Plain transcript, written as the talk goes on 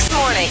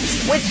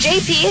Mornings with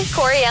JP,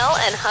 Coriel,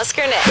 and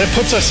Husker Nick. That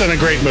puts us in a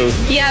great mood.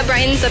 Yeah,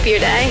 brightens up your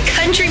day.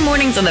 Country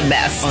mornings are the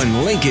best.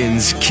 On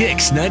Lincoln's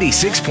Kicks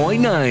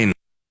 96.9.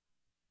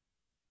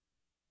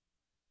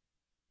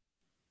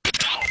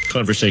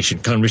 Conversation.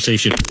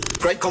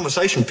 Great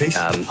conversation piece.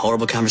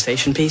 Horrible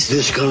conversation piece.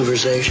 This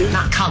conversation.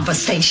 Not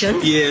conversation.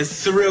 Yeah,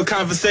 it's a real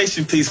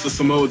conversation piece for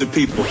some older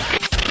people.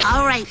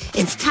 All right,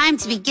 it's time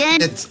to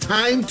begin. It's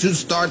time to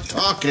start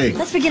talking.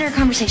 Let's begin our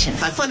conversation.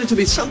 I find it to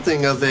be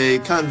something of a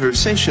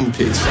conversation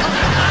piece.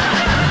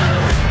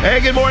 Hey,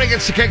 good morning.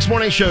 It's the Kicks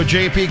Morning Show.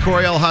 JP,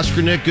 Coriel,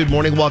 Husker Nick. Good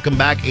morning. Welcome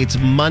back. It's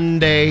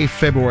Monday,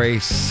 February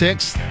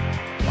 6th.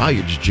 Wow,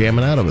 you're just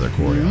jamming out over there,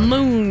 Coriel.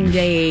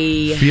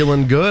 Monday.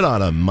 Feeling good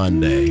on a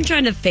Monday. I'm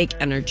trying to fake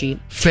energy.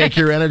 Fake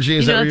your energy?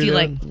 Is you know, that what if you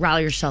you're doing? Rile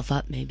yourself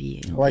up,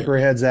 maybe. I like where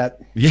your head's at.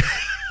 Yeah.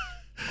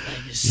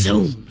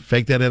 Zoom.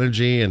 Fake that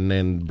energy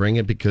and bring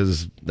it,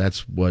 because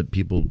that's what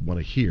people want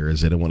to hear. Is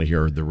they don't want to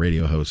hear the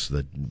radio hosts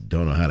that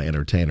don't know how to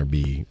entertain or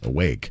be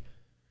awake.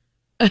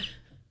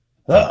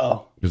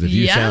 Uh-oh. Because if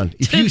you sound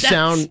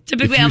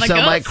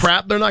like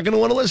crap, they're not going to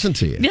want to listen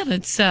to you. Yeah,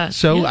 that's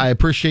I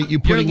appreciate you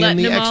putting You're in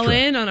the letting extra. them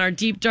all in on our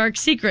deep dark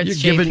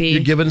secrets, You're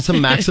JP. giving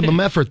some maximum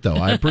effort, though.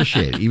 I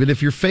appreciate it. Even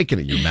if you're faking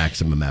it, your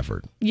maximum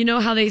effort. You know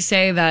how they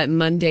say that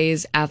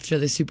Mondays after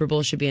the Super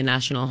Bowl should be a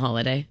national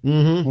holiday?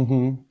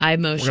 Mm-hmm. I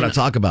motion We're going to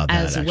talk about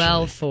that as actually.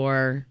 well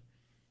for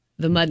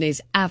the Mondays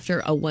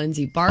after a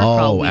onesie bar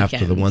crawl weekend.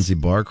 After the onesie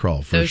bar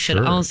crawl, for Those sure.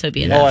 should also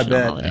be a national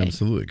holiday.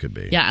 Absolutely could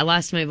be. Yeah, I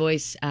lost my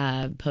voice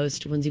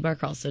post onesie bar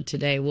crawl, so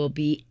today will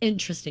be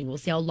interesting. We'll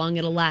see how long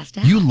it'll last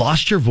out. You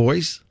lost your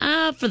voice?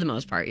 For the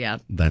most part, yeah.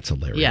 That's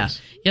hilarious. Yeah.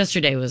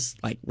 Yesterday was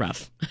like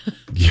rough.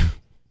 Yeah.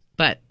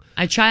 But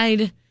I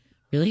tried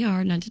really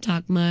hard not to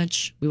talk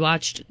much. We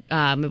watched,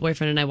 my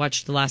boyfriend and I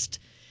watched the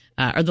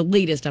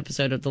latest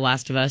episode of The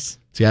Last of Us.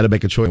 See, I had to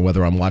make a choice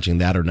whether I'm watching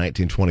that or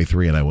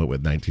 1923, and I went with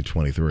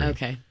 1923.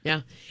 Okay,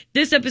 yeah.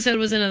 This episode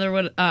was another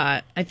one.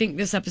 I think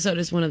this episode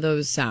is one of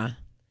those kind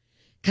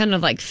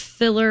of like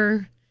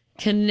filler,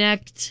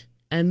 connect,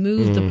 and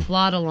move the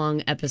plot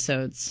along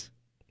episodes.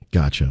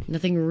 Gotcha.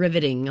 Nothing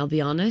riveting, I'll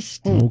be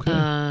honest.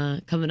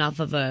 Okay. Coming off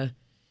of a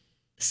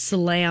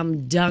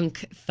slam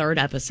dunk third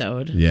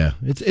episode. Yeah,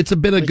 it's a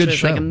been a which good was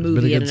show. like a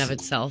movie in and of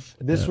itself.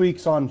 This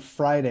week's on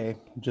Friday,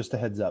 just a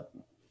heads up.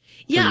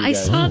 Yeah, I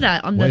saw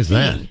that on the Why is thing.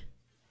 that?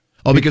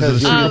 Oh, because of the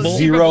Super Bowl?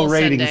 Zero Super Bowl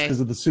ratings Sunday. because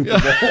of the Super Bowl.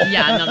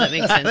 Yeah, no, that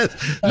makes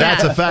sense.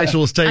 That's a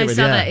factual statement, I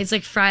saw yeah. that. It's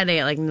like Friday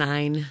at like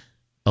 9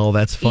 Oh,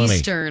 that's funny.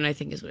 Eastern, I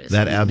think is what it is.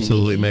 That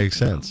absolutely makes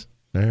sense.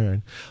 All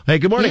right. Hey,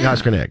 good morning,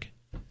 Husker Nick.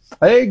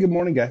 Hey, good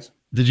morning, guys.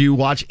 Did you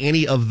watch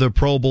any of the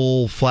Pro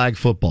Bowl flag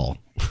football?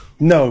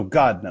 No,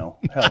 God, no.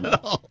 Hell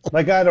no.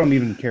 Like, I don't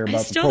even care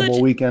about the Pro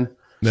Bowl weekend.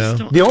 No.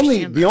 The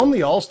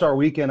only All-Star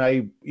weekend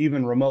I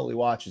even remotely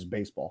watch is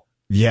baseball.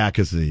 Yeah,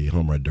 because the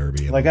Home Run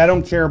Derby. Like, I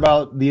don't care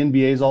about the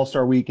NBA's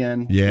All-Star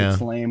weekend. Yeah.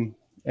 It's lame.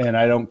 And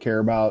I don't care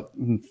about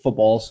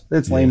footballs.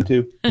 It's lame,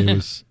 too.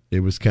 It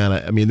was kind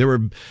of, I mean, there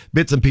were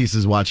bits and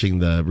pieces. Watching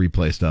the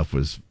replay stuff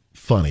was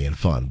funny and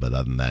fun, but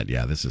other than that,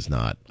 yeah, this is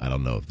not, I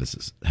don't know if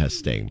this has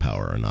staying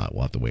power or not.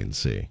 We'll have to wait and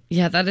see.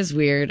 Yeah, that is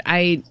weird.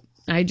 I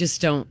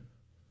just don't.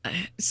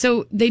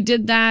 So they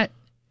did that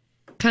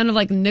kind of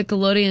like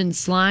Nickelodeon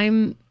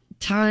slime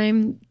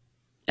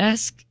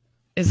time-esque.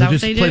 Is that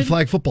what they just played did?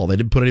 flag football. They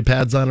didn't put any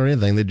pads on or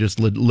anything. They just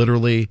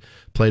literally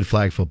played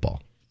flag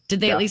football.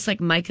 Did they at least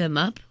like mic them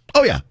up?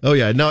 Oh yeah. No.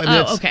 I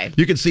mean, okay.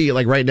 You can see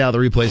like right now the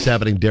replay's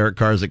happening. Derek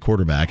Carr's at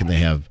quarterback, and they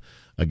have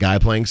a guy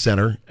playing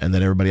center, and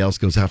then everybody else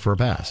goes out for a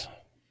pass.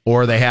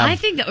 Or they have I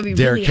think that would be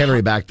Derrick really Henry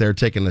hard. back there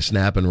taking the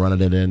snap and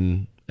running it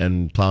in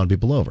and plowing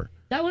people over.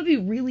 That would be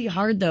really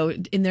hard though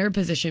in their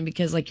position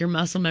because like your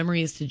muscle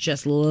memory is to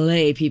just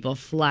lay people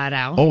flat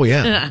out. Oh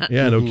yeah,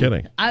 yeah, no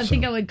kidding. I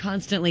think I would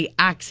constantly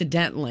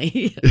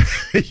accidentally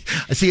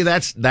See,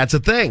 that's a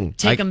thing.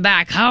 take them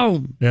back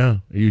home. Yeah,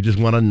 you just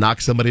want to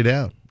knock somebody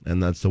down,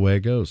 and that's the way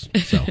it goes.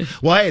 So,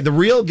 well, hey, the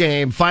real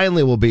game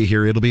finally will be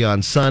here. It'll be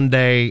on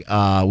Sunday.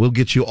 We'll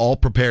get you all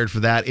prepared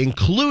for that,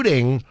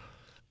 including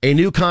a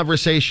new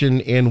conversation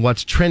in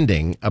what's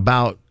trending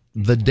about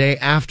the day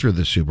after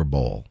the Super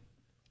Bowl.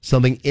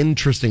 Something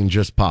interesting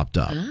just popped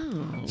up.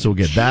 So we'll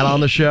get that on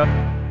the show.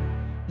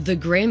 The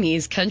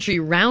Grammys Country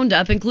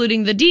Roundup,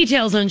 including the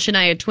details on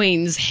Shania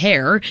Twain's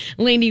hair,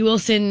 Lainey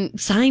Wilson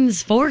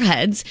signs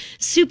foreheads,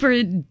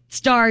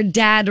 superstar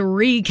dad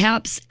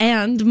recaps,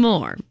 and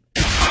more.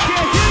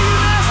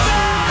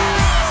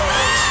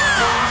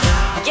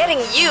 Getting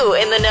you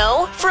in the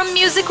know from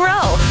Music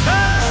Row.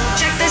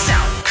 Check this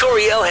out.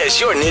 Coriel has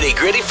your nitty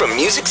gritty from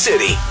Music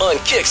City on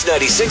Kicks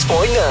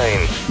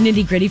 96.9.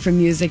 Nitty gritty from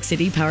Music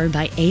City, powered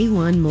by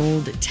A1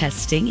 Mold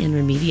Testing and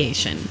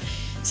Remediation.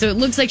 So it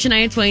looks like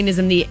Shania Twain is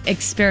in the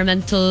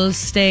experimental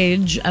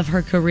stage of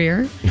her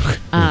career.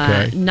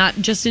 Okay. Not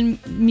just in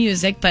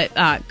music, but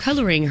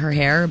coloring her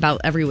hair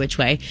about every which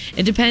way.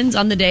 It depends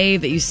on the day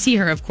that you see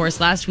her, of course.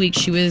 Last week,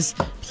 she was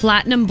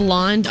platinum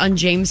blonde on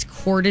James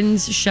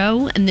Corden's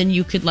show, and then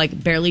you could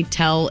like barely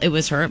tell it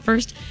was her at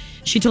first.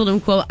 She told him,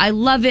 quote, "I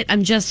love it.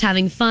 I'm just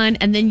having fun."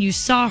 And then you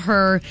saw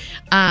her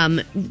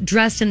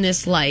dressed in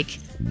this like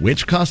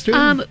Witch costume?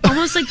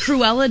 almost like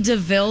Cruella de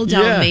Vil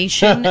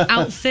Dalmatian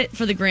outfit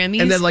for the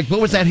Grammys. And then, like, what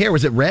was that hair?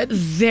 Was it red?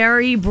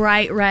 Very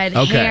bright red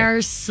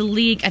hair,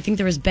 sleek. I think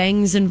there was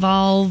bangs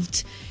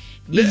involved.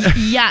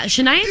 Yeah,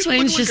 Shania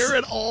Twain's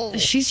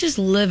she's just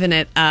living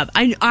it up.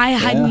 I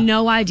had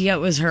no idea it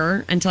was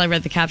her until I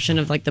read the caption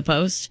of like the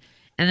post,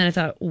 and then I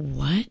thought,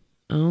 what?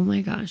 Oh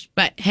my gosh.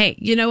 But hey,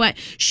 you know what?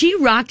 She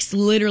rocks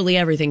literally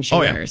everything she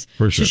wears.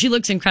 For sure. So she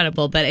looks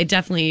incredible, but it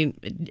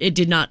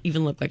did not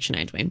even look like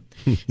Shania Twain.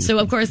 So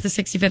of course the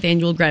 65th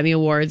annual Grammy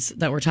Awards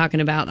that we're talking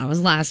about, that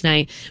was last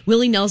night.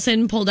 Willie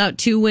Nelson pulled out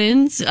 2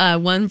 wins,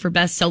 one for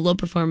best solo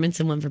performance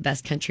and one for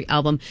best country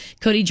album.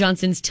 Cody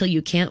Johnson's Till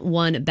You Can't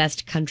won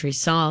best country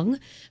song.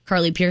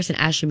 Carly Pearce and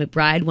Ashley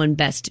McBryde won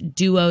best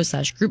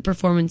duo/group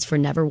performance for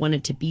Never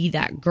Wanted to Be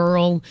That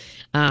Girl.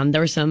 There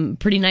were some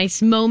pretty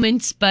nice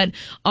moments, but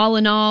all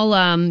in all,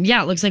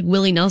 it looks like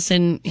Willie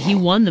Nelson, he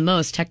won the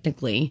most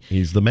technically.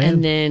 He's the man.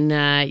 And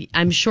then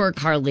I'm sure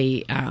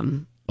Carly...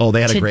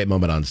 they had a great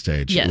moment on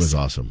stage. Yes. It was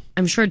awesome.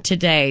 I'm sure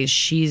today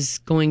she's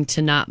going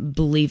to not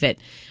believe it.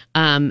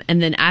 And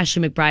then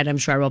Ashley McBryde, I'm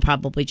sure, will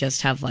probably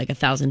just have like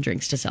 1,000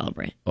 drinks to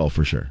celebrate. Oh,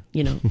 for sure.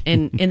 You know,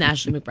 in the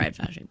Ashley McBryde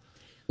fashion.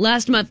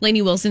 Last month,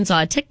 Lainey Wilson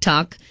saw a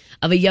TikTok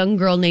of a young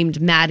girl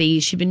named Maddie.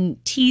 She'd been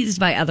teased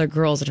by other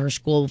girls at her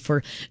school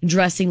for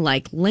dressing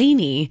like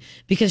Lainey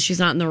because she's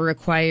not in the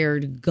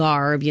required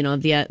garb. You know,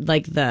 is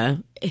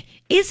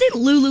it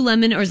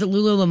Lululemon or is it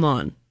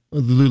Lululemon?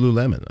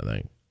 Lululemon, I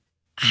think.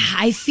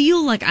 I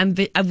feel like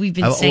we've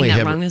been saying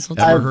that wrong this whole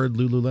time. I've never heard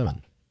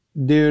Lululemon.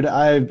 Dude,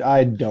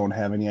 I don't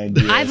have any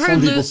idea. I've heard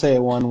some people say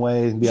it one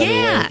way, the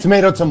other way.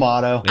 Tomato,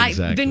 tomato.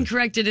 Exactly. I've been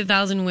corrected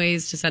 1,000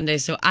 ways to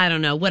Sunday, so I don't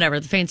know. Whatever.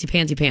 The fancy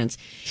pansy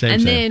pants. Same.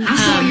 Then I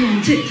saw you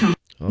on TikTok.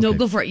 No, Okay.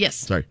 go for it. Yes.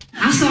 Sorry.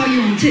 I saw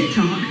you on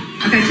TikTok.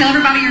 Okay, tell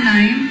everybody your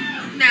name.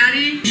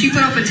 Maddie. She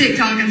put up a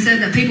TikTok and said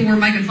that people were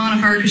making fun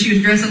of her because she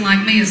was dressing like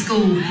me at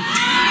school. And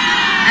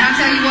I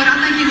tell you what, I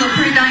think you look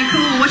pretty dang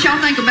cool. What y'all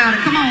think about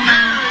it? Come on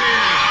now.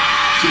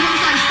 She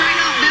looks like straight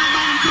up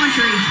bell-bottom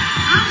country.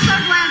 I'm so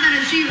glad that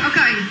it's you.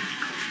 Okay,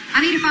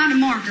 I need to find a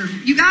marker.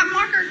 You got a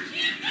marker?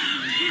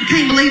 I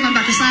can't believe I'm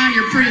about to sign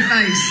your pretty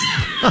face.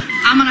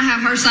 I'm going to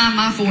have her sign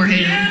my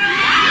forehead.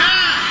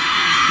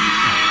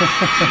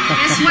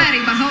 It's sweaty,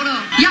 but hold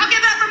up. Y'all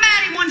give it up for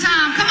Maddie one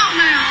time. Come on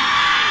now.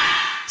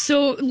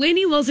 So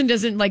Lainey Wilson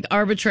doesn't like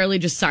arbitrarily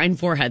just sign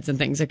foreheads and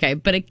things, okay?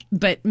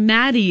 But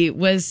Maddie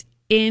was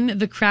in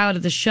the crowd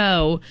of the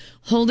show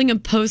holding a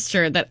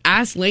poster that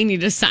asked Lainey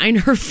to sign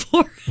her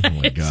forehead. Oh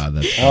my God.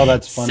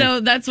 That's funny. So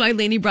that's why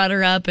Lainey brought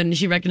her up and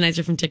she recognized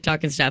her from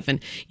TikTok and stuff.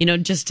 And, you know,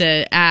 just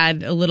to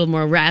add a little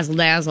more razzle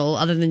dazzle,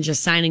 other than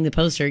just signing the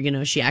poster, you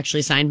know, she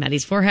actually signed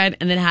Maddie's forehead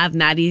and then have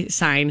Maddie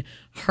sign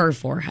her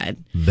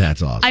forehead.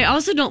 That's awesome. I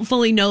also don't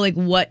fully know like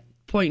what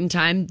point in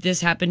time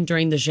this happened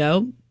during the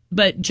show,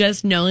 but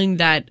just knowing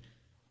that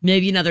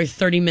maybe another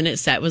 30-minute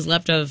set was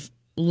left of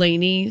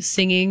Lainey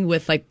singing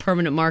with like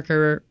permanent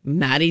marker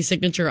Maddie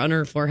signature on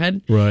her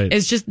forehead. Right.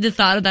 It's just the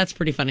thought of that's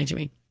pretty funny to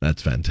me.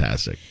 That's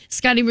fantastic.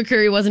 Scotty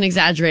McCreery wasn't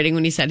exaggerating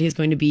when he said he's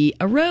going to be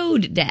a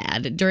road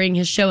dad. During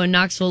his show in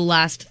Knoxville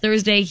last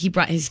Thursday, he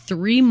brought his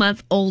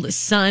 3-month-old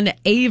son,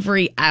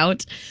 Avery,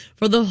 out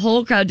for the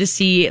whole crowd to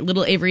see.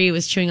 Little Avery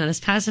was chewing on his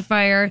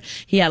pacifier.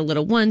 He had a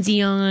little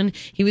onesie on.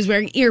 He was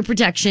wearing ear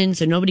protection,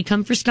 so nobody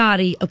come for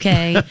Scotty,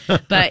 okay?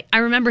 But I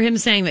remember him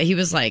saying that he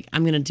was like,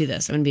 I'm going to do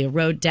this. I'm going to be a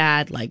road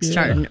dad, like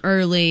starting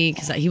early,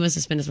 because he wants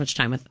to spend as much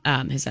time with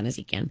his son as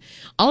he can.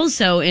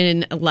 Also,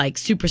 in like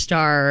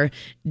Superstar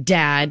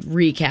Dad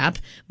recap,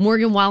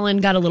 Morgan Wallen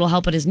got a little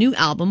help on his new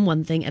album,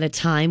 One Thing at a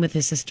Time, with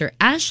his sister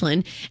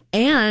Ashlyn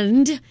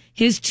and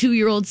his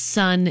 2-year-old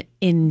son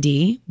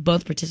Indy,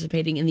 both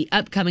participating in the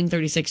upcoming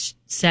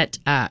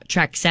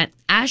 36-track set.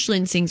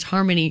 Ashlyn sings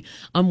harmony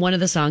on one of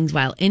the songs,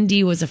 while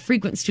Indy was a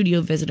frequent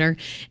studio visitor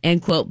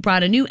and, quote,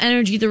 brought a new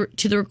energy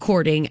to the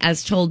recording.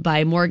 As told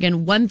by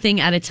Morgan, One Thing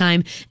at a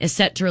Time is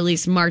set to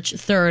release March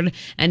 3rd.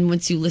 And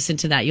once you listen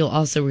to that, you'll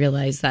also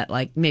realize that,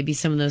 like, maybe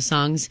some of those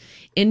songs,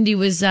 Indy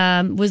was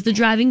the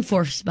driving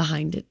force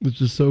behind it.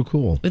 Which is so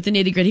cool. With the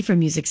nitty gritty from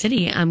Music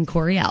City, I'm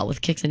Coriel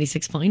with Kicks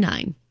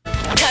 96.9.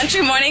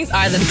 Country mornings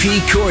are the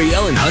Pete,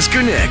 Coriel, and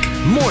Husker Nick.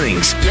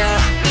 Mornings.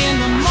 in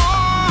the morning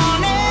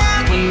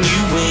when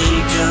you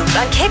wake up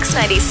on Kicks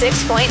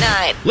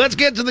 96.9. Let's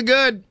get to the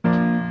good.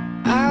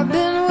 I've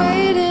been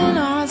waiting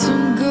on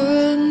some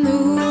good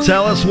news.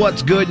 Tell us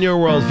what's good in your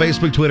world.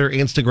 Facebook, Twitter,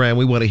 Instagram.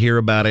 We want to hear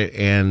about it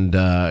and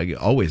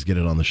always get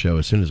it on the show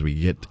as soon as we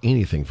get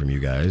anything from you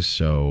guys.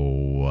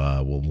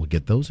 So we'll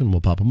get those and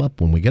we'll pop them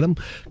up when we get them.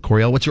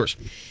 Coriel, what's yours?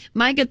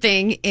 My good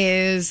thing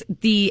is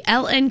the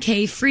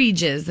LNK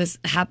fridges. This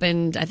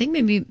happened, I think,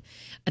 maybe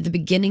at the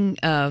beginning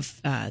of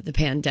the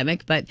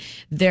pandemic, but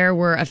there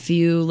were a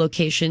few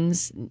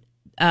locations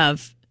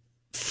of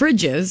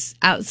fridges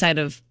outside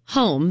of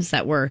homes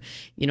that were,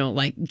 you know,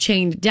 like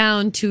chained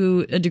down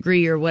to a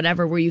degree or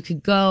whatever, where you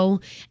could go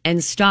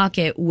and stock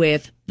it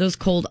with those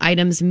cold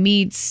items,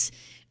 meats,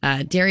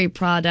 dairy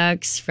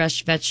products,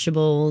 fresh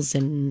vegetables,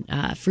 and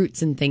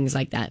fruits and things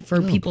like that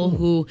for people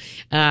who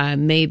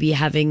may be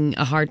having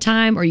a hard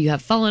time, or you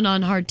have fallen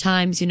on hard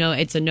times.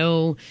 It's a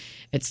no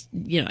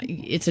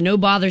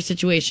bother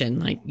situation.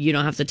 Like, you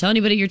don't have to tell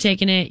anybody you're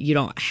taking it. You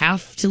don't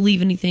have to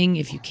leave anything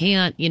if you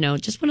can't.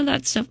 Just one of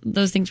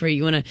those things where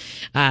you want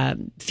to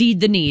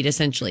feed the need,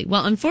 essentially.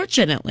 Well,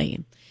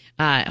 unfortunately,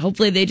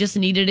 hopefully they just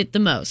needed it the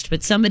most,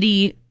 but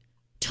somebody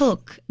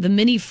took the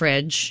mini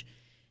fridge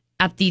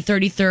at the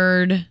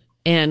 33rd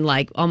and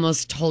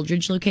almost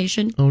Holdridge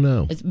location. Oh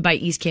no! It's by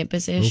East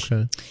Campus-ish.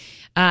 Okay.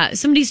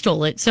 Somebody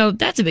stole it, so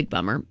that's a big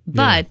bummer.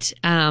 But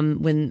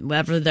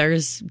whenever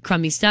there's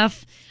crummy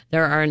stuff,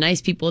 there are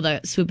nice people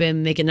that swoop in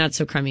and make it not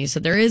so crummy. So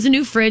there is a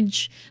new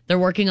fridge. They're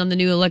working on the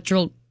new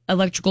electrical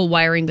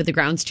wiring, but the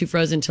ground's too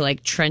frozen to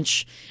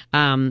trench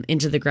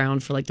into the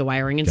ground for the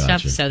wiring and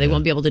stuff. So they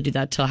won't be able to do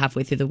that till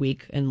halfway through the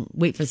week and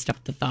wait for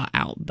stuff to thaw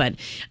out. But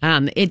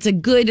it's a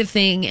good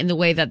thing in the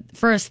way that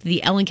first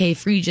the L&K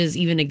fridges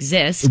even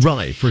exist.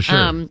 Right, for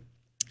sure.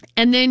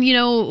 And then,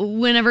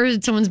 whenever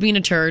someone's being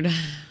a turd,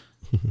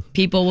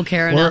 people will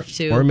care enough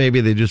to. Or maybe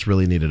they just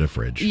really needed a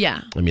fridge.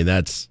 Yeah. I mean,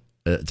 it's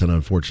an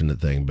unfortunate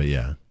thing, but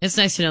yeah. It's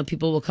nice to know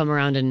people will come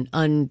around and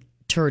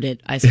unturd it,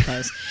 I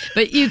suppose.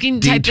 But you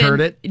can type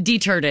in...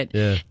 Deturd it.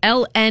 Yeah.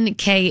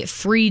 LNK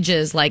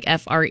Fridges, like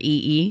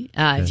Free.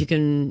 If you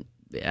can,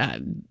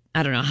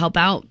 I don't know, help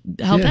out,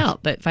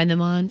 but find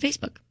them on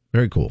Facebook.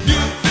 Very cool.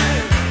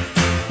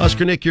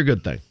 Oscar, Nick, your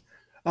good thing.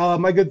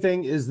 My good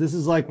thing is this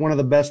is one of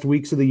the best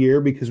weeks of the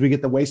year because we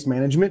get the Waste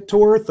Management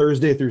Tour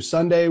Thursday through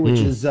Sunday, which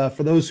is,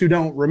 for those who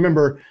don't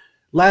remember,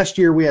 last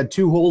year we had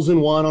 2 holes in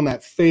one on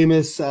that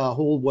famous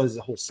hole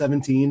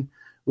 17,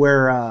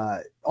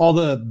 where all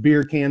the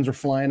beer cans are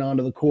flying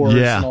onto the course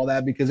and all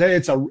that because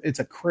it's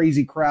a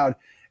crazy crowd.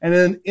 And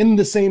then in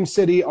the same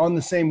city on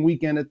the same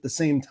weekend at the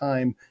same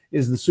time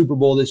is the Super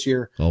Bowl this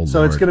year.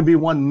 So it's going to be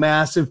one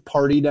massive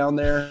party down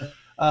there.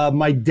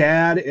 My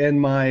dad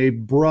and my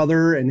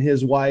brother and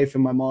his wife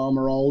and my mom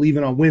are all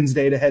leaving on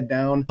Wednesday to head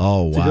down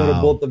to go to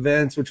both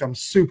events, which I'm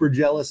super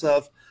jealous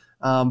of.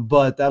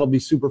 But that'll be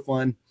super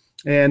fun.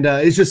 And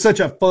it's just such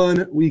a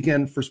fun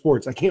weekend for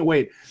sports. I can't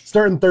wait.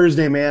 Starting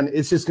Thursday, man,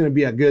 it's just going to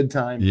be a good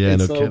time. Yeah,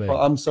 no kidding.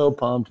 I'm so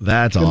pumped.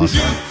 That's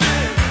awesome.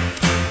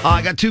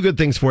 I got 2 good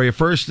things for you.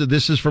 First,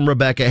 this is from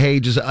Rebecca. Hey,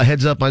 just a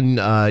heads up on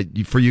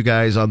for you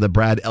guys on the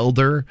Brad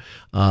Elder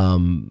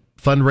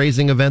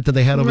fundraising event that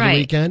they had over the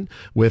weekend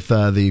with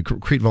the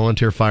Crete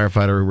volunteer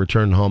firefighter who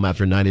returned home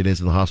after 90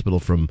 days in the hospital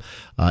from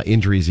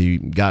injuries he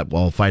got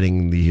while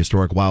fighting the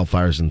historic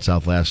wildfires in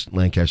South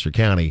Lancaster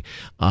County.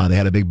 They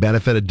had a big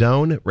benefit at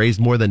Doan,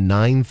 raised more than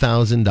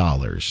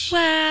 $9,000 to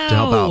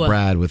help out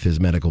Brad with his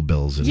medical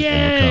bills and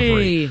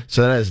recovery.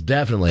 So that is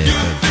definitely a good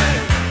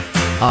thing.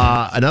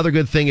 Another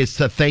good thing is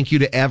to thank you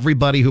to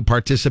everybody who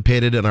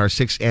participated in our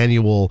 6th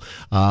annual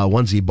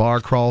onesie bar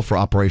crawl for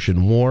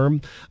Operation Warm.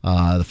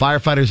 The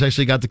firefighters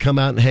actually got to come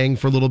out and hang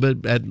for a little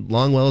bit at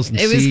Longwell's and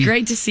It was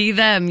great to see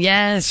them,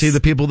 yes. See the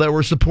people that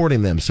were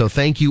supporting them. So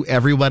thank you,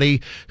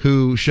 everybody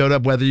who showed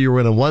up, whether you were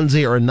in a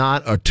onesie or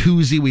not, a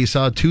twosie. We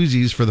saw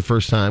twosies for the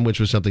first time, which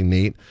was something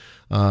neat.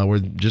 We're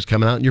just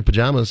coming out in your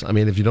pajamas. I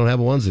mean, if you don't have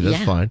a onesie,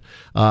 that's fine.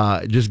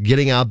 Just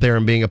getting out there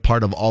and being a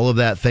part of all of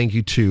that. Thank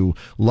you to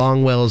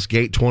Longwell's,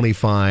 Gate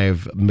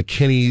 25,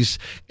 McKinney's,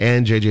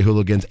 and JJ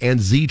Hooligans, and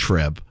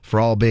Z-Trip for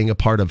all being a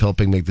part of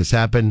helping make this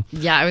happen.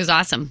 Yeah, it was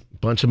awesome.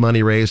 Bunch of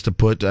money raised to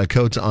put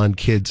coats on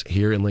kids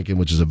here in Lincoln,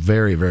 which is a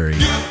very, very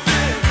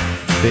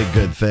big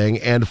good thing.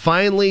 And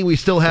finally, we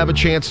still have a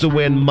chance to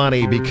win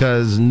money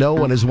because no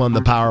one has won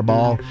the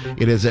Powerball.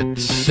 It is at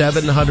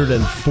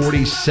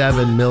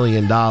 $747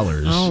 million.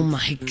 Oh,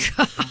 my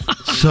God.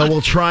 So we'll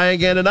try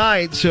again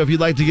tonight. So if you'd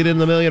like to get in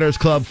the Millionaires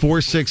Club,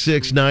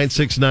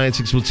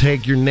 466-9696. We'll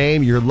take your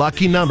name, your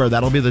lucky number.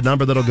 That'll be the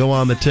number that'll go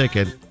on the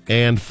ticket.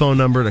 And phone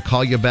number to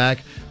call you back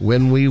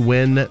when we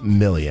win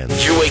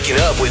millions. You're waking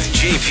up with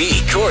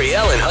JP,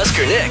 Coriel, and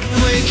Husker Nick.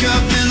 Wake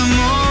up in the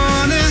morning.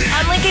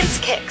 On Lincoln's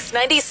Kicks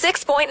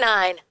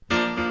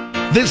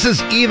 96.9. This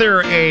is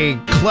either a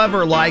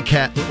clever life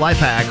hack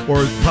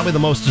or probably the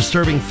most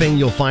disturbing thing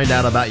you'll find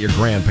out about your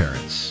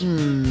grandparents.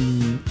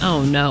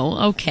 Oh, no.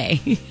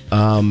 Okay.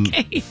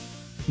 Okay.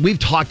 We've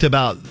talked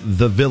about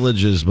the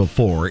Villages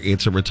before.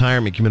 It's a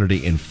retirement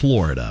community in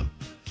Florida.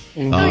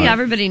 Oh, yeah,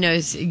 everybody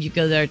knows you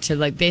go there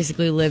to,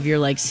 basically live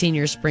your,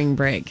 senior spring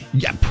break.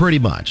 Yeah, pretty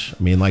much.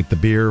 I mean, the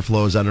beer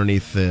flows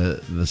underneath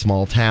the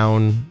small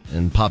town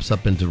and pops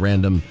up into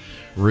random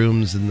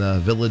rooms in the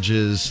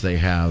Villages. They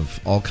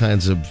have all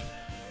kinds of,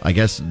 I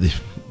guess,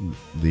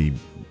 the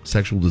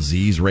sexual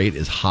disease rate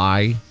is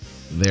high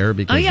there.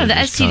 Because the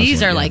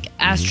STDs are,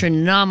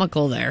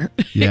 astronomical there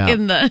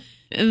in the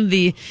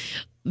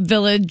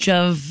village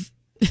of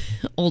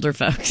older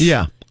folks.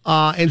 Yeah.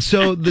 And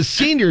so the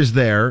seniors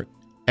there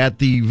at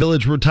the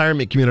Village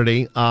Retirement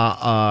Community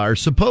are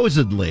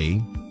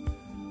supposedly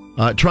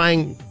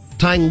tying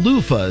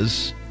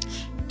loofahs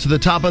to the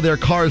top of their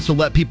cars to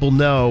let people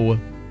know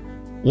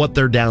what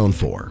they're down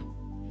for.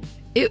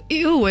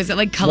 Ew, is it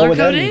like color would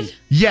that mean? coded?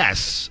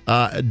 Yes,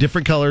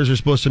 different colors are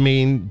supposed to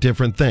mean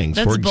different things.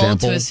 That's For bold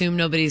example, to assume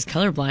nobody's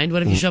colorblind.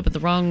 What if you show up at the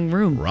wrong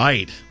room?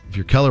 right? If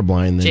you're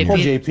colorblind, then Poor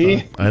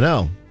JP. I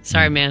know.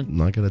 Sorry, man. I'm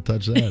not going to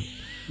touch that.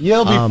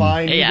 You'll be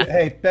fine. yeah.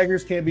 Hey,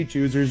 beggars can't be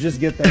choosers.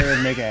 Just get there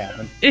and make it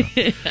happen.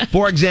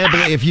 For example,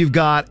 if you've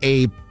got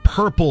a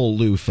purple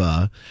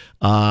loofah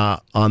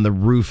on the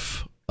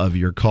roof of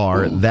your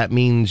car, that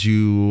means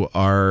you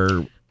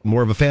are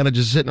more of a fan of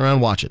just sitting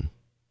around watching.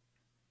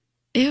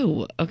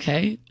 Ew.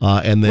 Okay.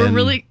 And then We're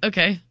really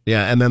okay.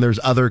 yeah, and then there's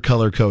other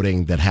color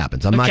coding that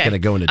happens. I'm not Okay. going to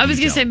go into detail. I was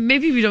gonna say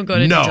maybe we don't go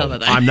into detail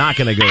about that. I'm not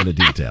going to go into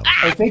detail.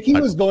 I think he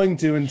was going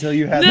to until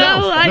you had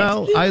No,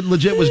 I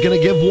legit was going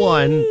to give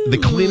one, the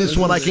cleanest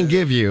one I can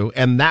give you,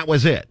 and that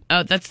was it.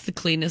 Oh, that's the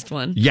cleanest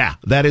one. Yeah,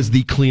 that is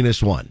the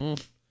cleanest one.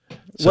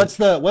 What's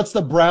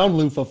the brown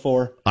loofah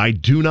for? I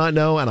do not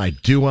know, and I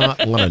do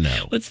not want to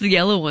know. What's the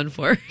yellow one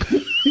for?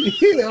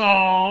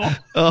 Oh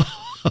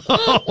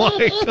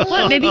my God.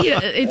 What? Maybe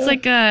it's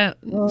like a.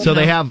 So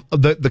they have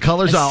the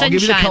colors. I'll give you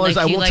the sunshine, colors.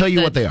 like I won't like tell you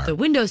the- what they are. The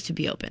windows to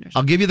be open or something.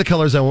 I'll give you the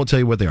colors. I won't tell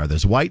you what they are.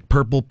 There's white,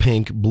 purple,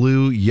 pink,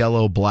 blue,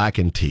 yellow, black,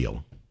 and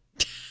teal.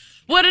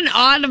 What an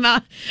odd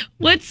amount.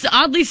 What's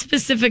oddly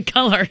specific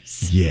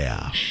colors?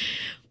 Yeah.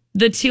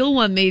 The teal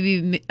one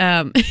maybe.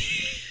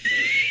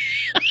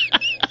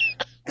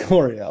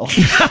 Coriel.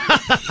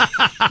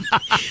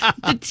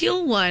 The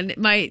teal one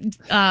might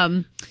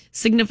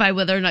signify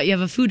whether or not you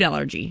have a food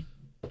allergy.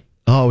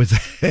 Oh, is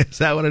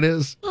that what it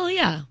is? Well,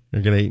 yeah.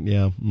 You're gonna eat,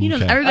 yeah. You know,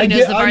 okay. everybody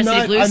knows the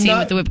varsity blue scene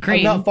with the whipped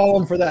cream. I'm not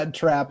falling for that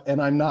trap,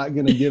 and I'm not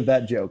going to give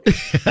that joke.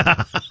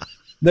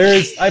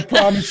 I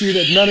promise you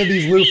that none of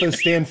these loofahs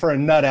stand for a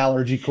nut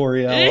allergy,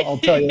 Coriel. I'll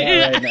tell you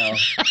that right now.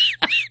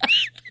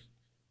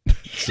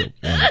 So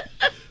funny.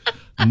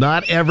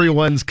 Not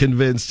everyone's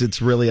convinced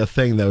it's really a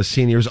thing, though.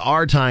 Seniors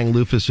are tying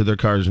loofahs to their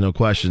cars, no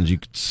questions. You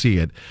could see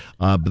it.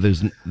 But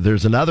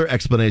there's another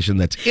explanation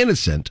that's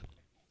innocent.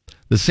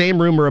 The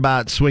same rumor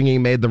about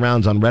swinging made the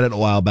rounds on Reddit a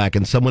while back,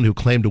 and someone who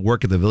claimed to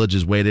work at the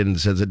Villages weighed in and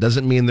says it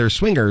doesn't mean they're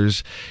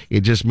swingers.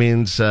 It just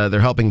means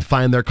they're helping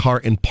find their car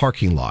in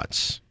parking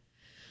lots.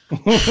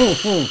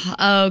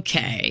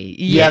 Okay.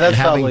 Yeah, that's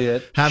probably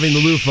it. Having the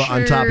loofah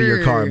on top of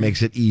your car Sure.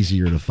 makes it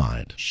easier to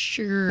find.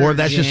 Sure. Or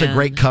that's just a yeah.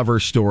 great cover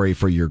story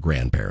for your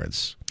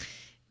grandparents.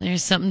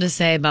 There's something to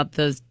say about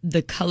the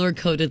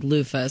color-coded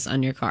loofahs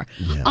on your car.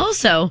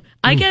 Also,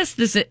 I guess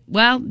this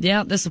will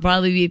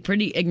probably be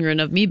pretty ignorant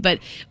of me, but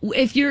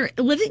if you're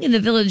living in the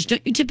village,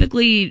 don't you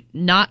typically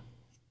not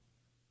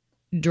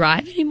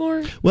drive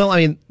anymore? Well,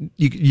 I mean,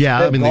 They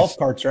have golf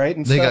carts, right?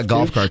 And They stuff, got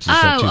golf too. carts and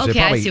stuff too. Oh, So they okay,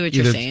 I probably see what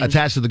you're either saying.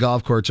 attached to the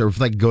golf carts, or if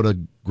they go to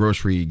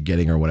grocery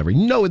getting or whatever.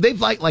 No, they've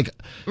Right.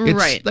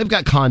 They've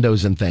got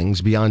condos and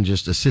things beyond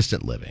just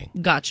assistant living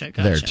Gotcha.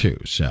 there too.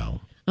 So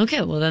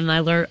Okay, well then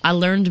I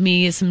learned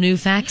me some new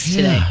facts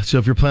today. yeah. So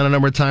if you're planning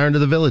on retiring to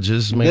the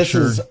Villages, make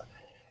sure.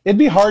 It'd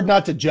be hard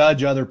not to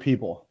judge other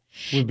people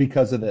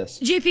because of this.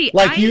 JP,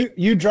 Like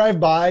you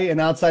drive by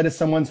and outside of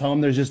someone's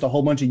home, there's just a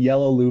whole bunch of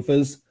yellow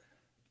loofahs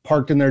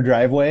parked in their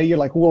driveway. You're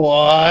like,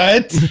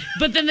 what?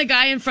 But then the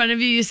guy in front of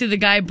you see the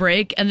guy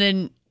brake and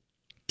then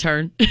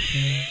turn,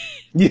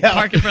 Yeah.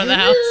 park in front of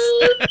the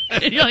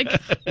house. And you're like,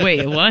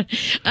 wait, what?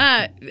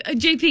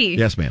 JP.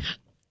 Yes, ma'am.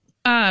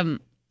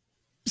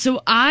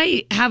 So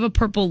I have a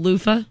purple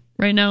loofah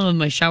right now in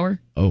my shower,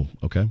 Oh,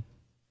 okay.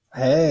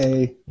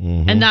 Hey.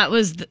 and that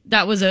was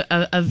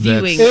a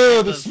viewing.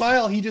 Ew, the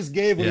smile he just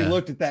gave when Yeah. he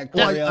looked at that.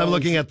 Well, Coriel I'm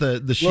looking was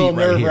at the sheet little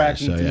right here.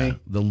 nerve-wracking So to yeah, me.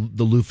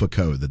 the loofah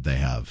code that they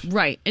have.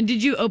 Right, and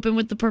did you open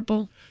with the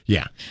purple?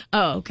 Yeah.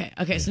 Oh, okay.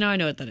 So now I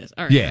know what that is.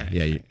 All right. Yeah, all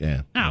right.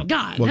 yeah. Oh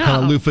God. What no.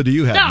 kind of loofah do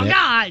you have? Oh Nick?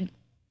 God.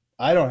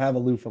 I don't have a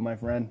loofah, my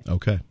friend.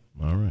 Okay.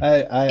 All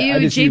right. I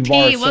just use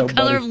bar JP, of what soap,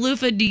 color buddy. of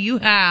loofah do you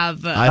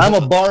have? I'm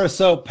a bar of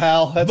soap,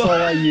 pal. That's all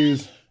I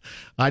use.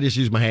 I just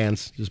use my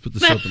hands. Just put the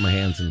soap in my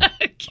hands and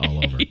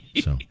all over.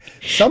 So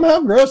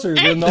Somehow grosser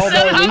than all that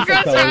Somehow loofah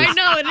grosser, colors. I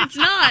know, and it's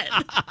not.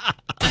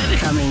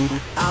 Coming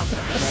up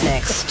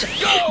next.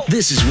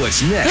 This is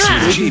what's next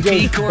with He JP,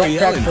 goes butt Coriel,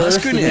 crack and first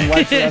Husker and then Nick.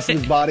 wipes the rest of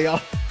his body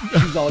off.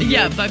 He's all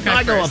Yeah, good. butt I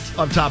crack go first.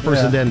 up top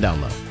first and Yeah. then down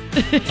low. All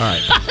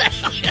right.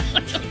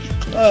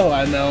 Oh,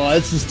 I know.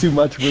 This is too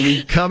much for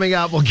me. Coming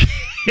up, we'll get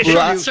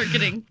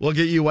Circuiting. we'll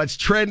get you what's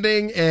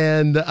trending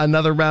and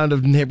another round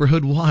of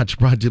Neighborhood Watch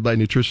brought to you by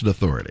Nutrition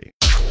Authority.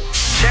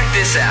 Check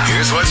this out.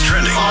 Here's what's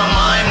trending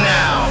online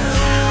now.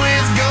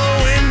 It's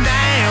going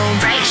down.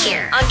 Right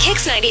here on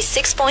Kix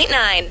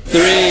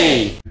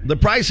 96.9. The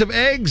price of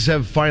eggs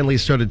have finally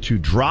started to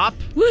drop.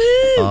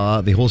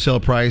 Woohoo! The wholesale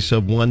price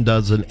of 1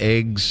 dozen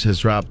eggs has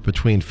dropped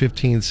between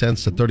 15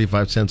 cents to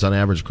 35 cents on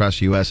average across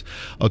the U.S.,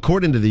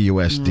 according to the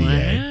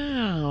USDA.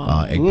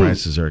 Egg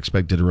prices are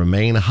expected to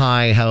remain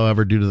high,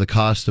 however, due to the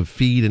cost of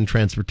feed and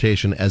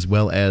transportation, as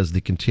well as the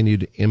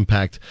continued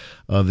impact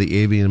of the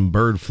avian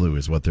bird flu,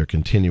 is what they're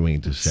continuing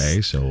to say.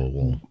 So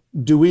we'll.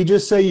 Do we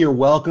just say you're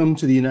welcome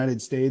to the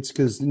United States?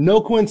 Because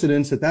no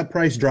coincidence that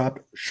price dropped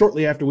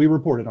shortly after we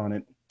reported on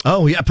it.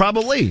 Oh, yeah,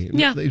 probably.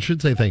 Yeah. They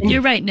should say thank you.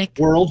 You're right, Nick.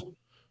 World.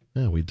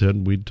 Yeah, we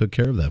took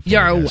care of that. For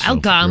You're you guys, so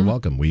welcome. you're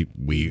welcome.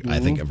 We I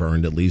think have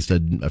earned at least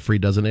a free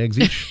dozen eggs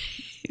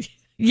each.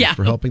 Yeah.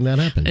 For helping that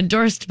happen.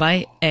 Endorsed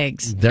by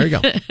eggs. There you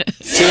go.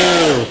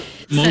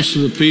 Most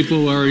of the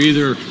people are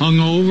either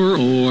hungover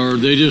or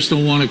they just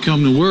don't want to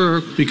come to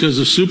work because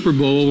the Super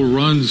Bowl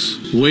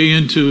runs way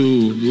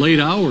into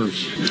late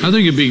hours. I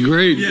think it'd be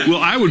great. Yeah.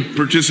 Well, I would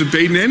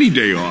participate in any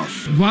day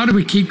off. Why do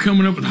we keep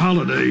coming up with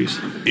holidays?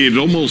 It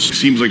almost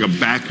seems like a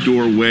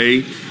backdoor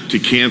way to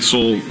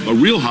cancel a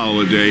real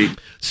holiday.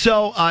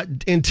 So,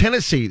 in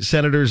Tennessee,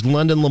 Senators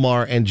London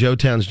Lamar and Joe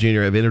Towns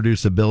Jr. have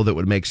introduced a bill that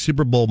would make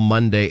Super Bowl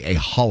Monday a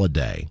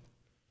holiday.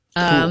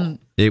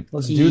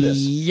 Let's do this.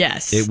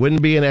 Yes. It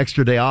wouldn't be an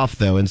extra day off,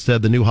 though.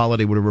 Instead, the new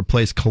holiday would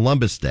replace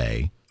Columbus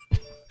Day.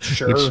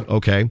 Sure.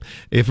 Okay.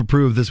 If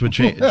approved, this would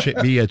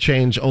be a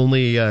change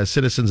only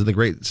citizens in the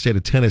great state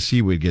of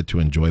Tennessee would get to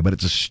enjoy. But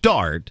it's a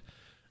start,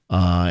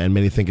 and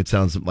many think it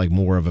sounds like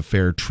more of a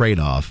fair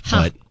trade-off.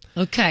 But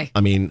okay.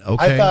 I mean,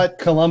 okay. I thought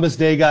Columbus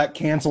Day got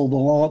canceled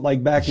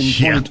back in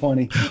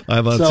 2020.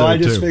 I thought so I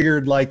just too.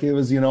 figured it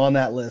was on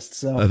that list.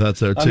 So I thought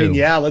so too. I mean,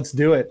 yeah, let's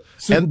do it.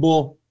 Super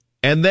Bowl.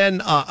 And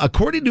then,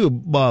 according to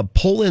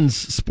Poland's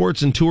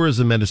sports and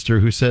tourism minister,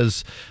 who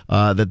says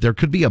that there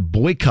could be a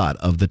boycott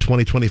of the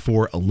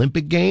 2024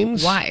 Olympic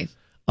Games. Why?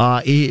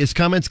 His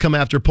comments come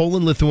after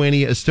Poland,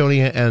 Lithuania,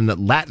 Estonia, and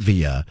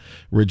Latvia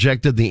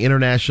rejected the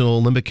International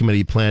Olympic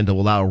Committee plan to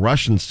allow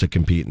Russians to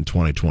compete in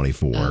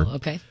 2024. Oh,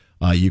 okay.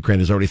 Ukraine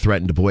has already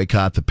threatened to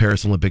boycott the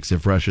Paris Olympics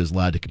if Russia is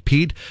allowed to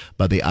compete,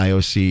 but the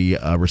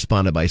IOC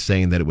responded by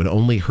saying that it would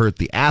only hurt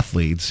the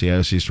athletes. The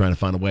IOC is trying to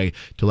find a way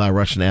to allow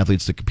Russian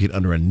athletes to compete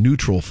under a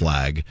neutral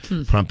flag,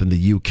 prompting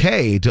the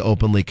UK to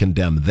openly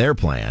condemn their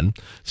plan.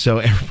 So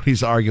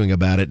everybody's arguing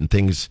about it, and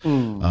things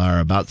are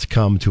about to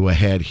come to a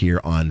head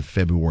here on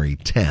February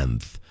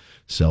 10th.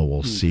 So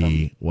we'll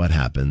see what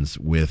happens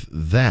with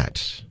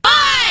that.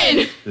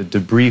 The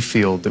debris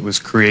field that was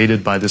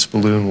created by this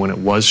balloon when it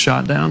was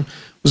shot down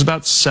was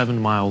about 7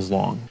 miles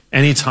long.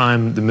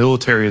 Anytime the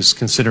military is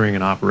considering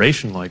an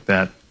operation like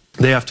that,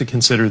 they have to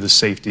consider the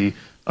safety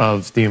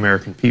of the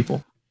American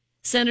people.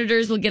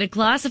 Senators will get a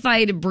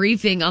classified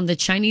briefing on the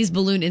Chinese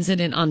balloon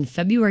incident on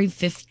February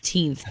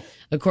 15th.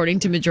 According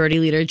to Majority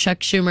Leader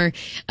Chuck Schumer,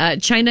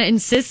 China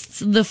insists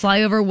the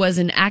flyover was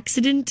an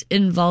accident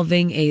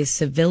involving a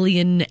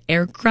civilian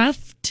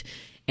aircraft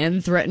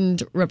and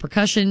threatened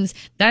repercussions.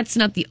 That's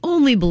not the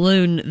only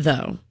balloon,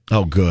 though.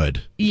 Oh,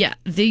 good. Yeah,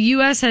 the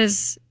U.S.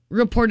 has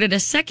reported a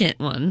second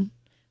one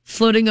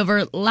floating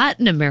over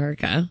Latin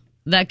America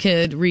that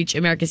could reach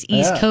America's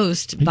East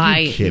Coast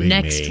by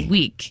next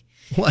week.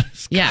 What?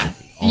 Yeah.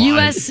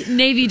 U.S.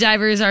 Navy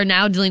divers are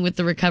now dealing with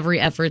the recovery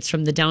efforts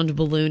from the downed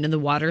balloon in the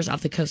waters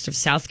off the coast of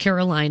South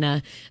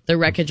Carolina. The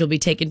wreckage will be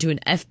taken to an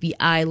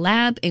FBI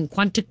lab in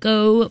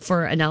Quantico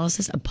for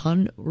analysis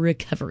upon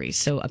recovery.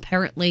 So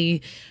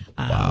apparently,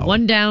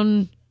 one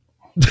down,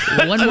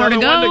 one more to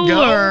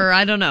go, or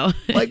I don't know.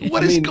 Like,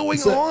 what is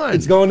going on?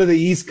 It's going to the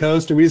East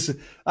Coast.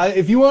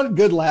 If you want a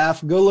good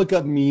laugh, go look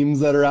up memes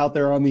that are out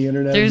there on the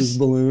internet of this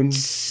balloon.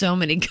 So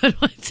many good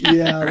ones.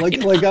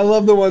 Like I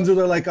love the ones where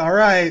they're like, all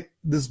right,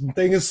 this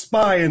thing is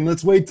spying.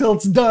 Let's wait till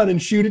it's done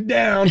and shoot it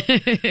down.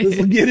 This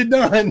will get it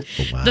done.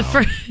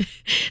 Wow.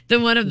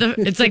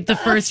 It's like the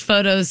first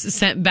photos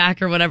sent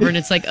back or whatever, and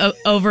it's like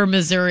over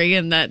Missouri,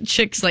 and that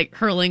chick's like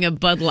hurling a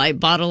Bud Light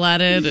bottle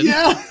at it, and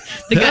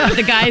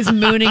the guy's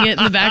mooning it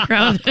in the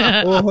background.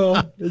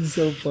 It's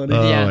so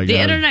funny. The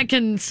internet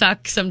can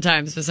suck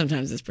sometimes, but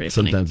sometimes it's pretty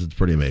funny. Sometimes it's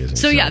pretty amazing.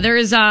 So yeah, there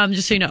is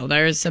just so you know,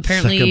 there's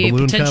apparently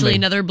potentially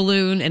another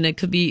balloon, and it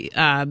could be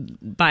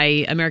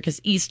by America's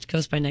East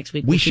Coast by next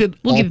week.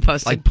 We'll keep it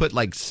posted. Put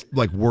like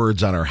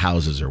words on our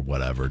houses or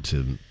whatever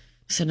to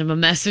send them a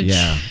message.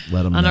 Yeah,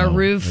 let them on know. our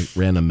roof.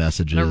 Like random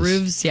messages. On our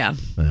roofs, yeah.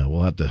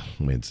 We'll have to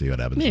wait and see what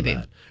happens. Maybe.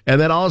 With that. And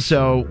then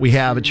also we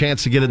have a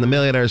chance to get in the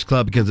Millionaires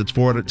Club because it's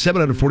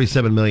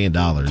 $747 million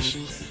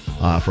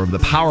from the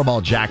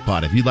Powerball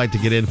jackpot. If you'd like to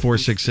get in,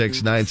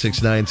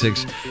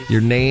 466-9696,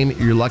 your name,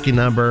 your lucky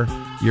number,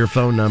 your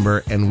phone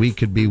number, and we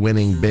could be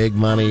winning big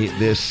money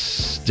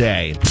this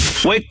day.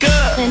 Wake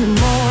up in the morning.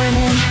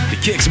 The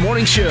Kicks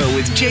Morning Show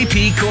with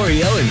JP,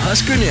 Coriel, and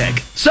Husker Nick.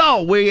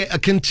 So we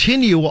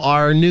continue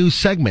our new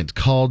segment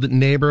called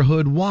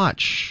Neighborhood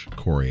Watch,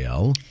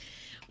 Coriel.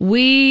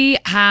 We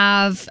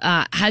have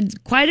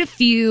had quite a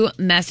few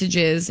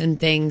messages and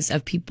things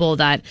of people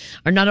that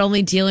are not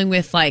only dealing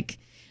with like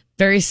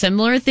very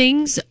similar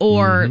things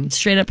or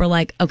straight up are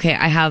like, okay,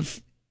 I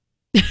have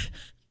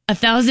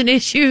 1,000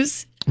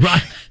 issues.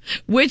 Right.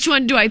 Which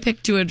one do I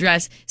pick to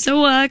address?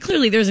 So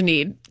clearly there's a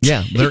need.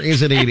 Yeah, there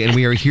is a need, and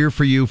we are here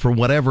for you for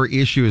whatever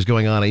issue is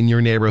going on in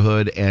your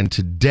neighborhood. And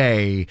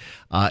today,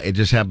 it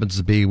just happens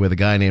to be with a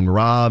guy named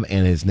Rob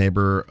and his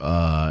neighbor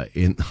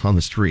on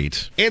the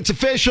street. It's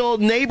official.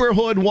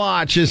 Neighborhood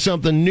Watch is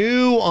something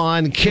new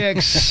on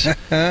Kicks.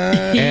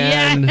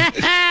 And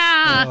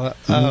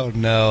Oh,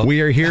 no.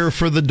 We are here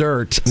for the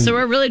dirt. So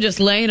we're really just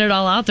laying it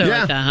all out there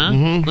like that, huh?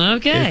 Mhm.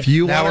 Okay. If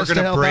you Now want we're us to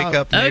gonna help break out-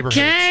 up neighborhoods.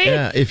 Okay.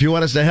 Yeah, if you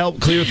want us to help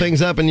clear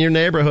things up in your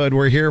neighborhood,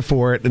 we're here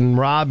for it. And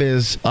Rob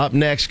is up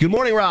next. Good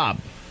morning, Rob.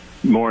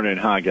 Morning.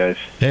 Hi, guys.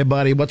 Hey,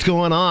 buddy. What's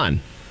going on?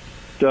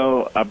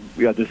 So I've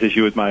got this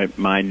issue with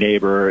my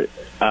neighbor.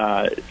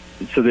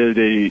 So the other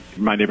day,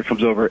 my neighbor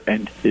comes over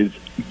and is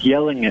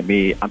yelling at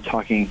me. I'm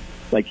talking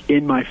like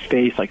in my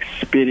face, like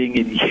spitting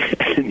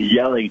and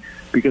yelling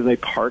because I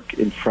park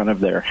in front of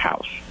their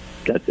house.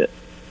 That's it.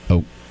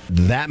 Oh,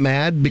 that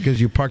mad because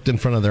you parked in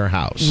front of their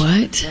house?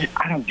 What?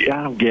 I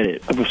don't get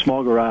it. I have a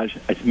small garage.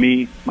 It's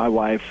me, my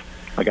wife.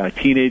 I got a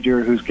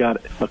teenager who's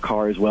got a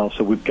car as well.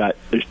 So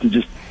there's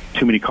just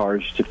too many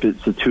cars to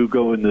fit. So two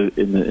go in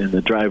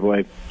the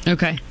driveway.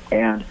 Okay.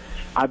 And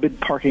I've been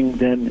parking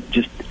then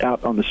just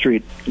out on the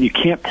street. You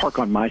can't park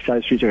on my side of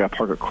the street, so I got to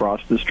park across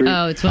the street.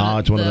 Oh, it's one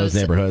It's one of those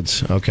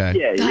neighborhoods. Okay.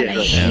 Yeah, God,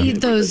 I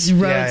hate those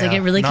roads. I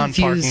get really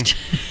Non-parking. confused.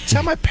 It's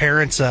how my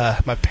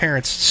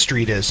parents'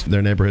 street is.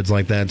 Their neighborhood's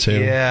like that, too?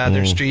 Yeah,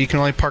 their street. You can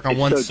only park on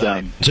one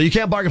side. So you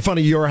can't park in front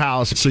of your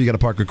house, so you got to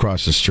park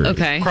across the street.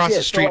 Across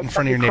the street in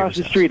front of your across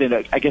neighbor's the street,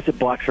 and I guess it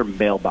blocks her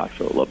mailbox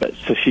a little bit.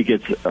 So she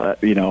gets,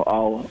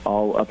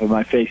 all up in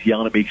my face,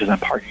 yelling at me because I'm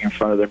parking in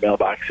front of their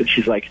mailbox. And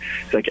she's like,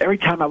 every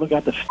time I look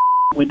out the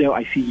window,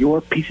 I see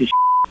your piece of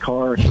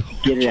car.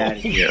 Get it out of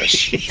here.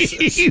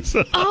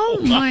 Oh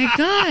my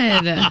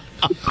God!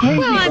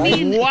 Well, I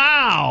mean,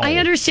 wow. I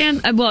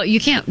understand. Well, you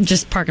can't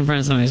just park in front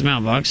of somebody's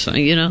mailbox.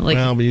 You know, like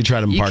Well, but you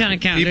try to you park. kind of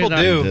can't People do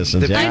that. do.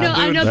 Distance, They- yeah.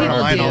 I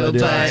know people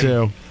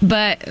do,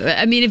 but But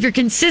I mean, if you're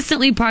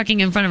consistently parking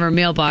in front of her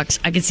mailbox,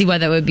 I can see why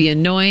that would be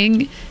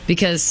annoying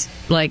because,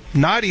 like,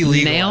 not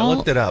illegal. Mail? I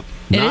looked it up.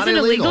 It Not isn't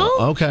illegal?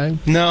 Okay.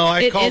 No,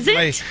 I It called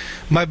isn't?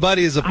 my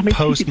buddy is a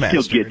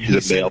postmaster. still get to He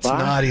the said it's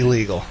mailbox. not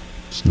illegal.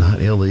 It's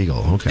not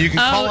illegal. Okay. You can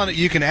call on it.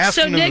 You can ask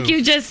So him to Nick, move.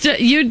 you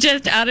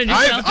just outed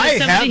yourself I as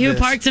somebody have who this.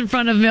 parks in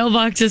front of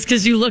mailboxes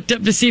because you looked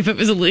up to see if it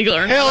was illegal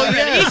or Hell not.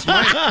 already. yes!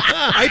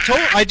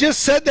 I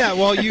just said that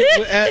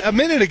a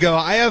minute ago.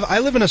 I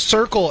live in a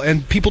circle,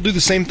 and people do the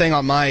same thing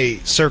on my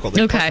circle.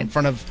 They park in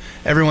front of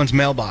everyone's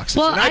mailboxes.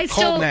 Well, and I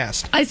called and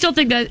asked. I still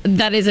think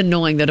that is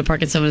annoying though to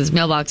park in someone's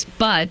mailbox,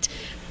 but.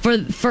 For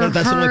But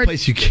that's the only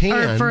place you can.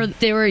 Or for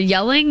they were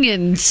yelling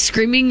and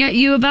screaming at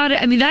you about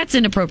it. I mean, that's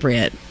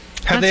inappropriate.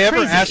 Have they ever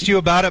asked you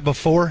about it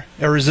before,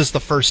 or is this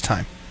the first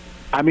time?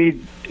 I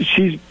mean,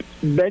 she's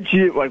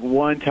mentioned it like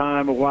one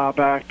time a while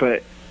back,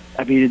 but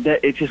I mean,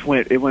 it just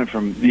went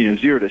from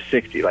 0 to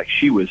 60. Like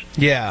she was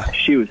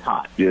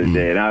hot the other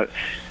day, and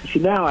so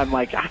now I'm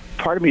like,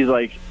 part of me is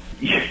like,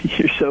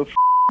 you're so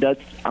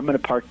nuts. I'm going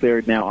to park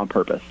there now on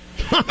purpose.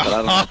 But I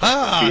don't know,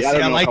 I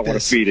don't know if I want to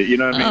feed it. You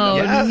know what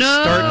I mean?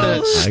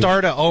 Yeah,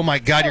 start a. Oh my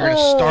God! You're gonna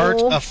start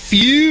a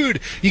feud.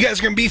 You guys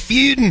are gonna be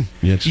feuding.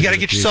 You got to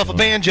get yourself a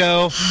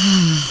banjo,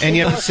 and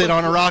you have to sit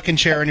on a rocking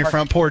chair on your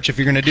front porch if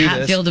you're gonna do this.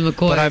 Hatfield and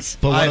McCoy's.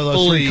 Put one of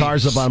those three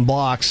cars up on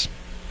blocks.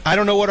 I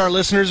don't know what our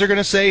listeners are going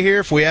to say here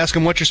if we ask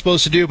them what you're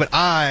supposed to do, but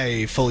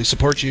I fully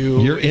support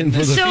you. You're in for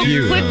the So,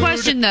 feud. quick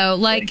question though,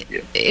 like,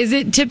 is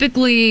it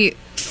typically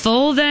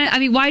full then? I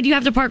mean, why do you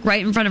have to park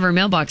right in front of her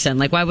mailbox then?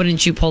 Like, why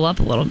wouldn't you pull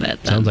up a little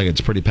bit? Sounds like it's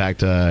a pretty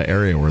packed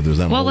area where there's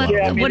that Well, whole lot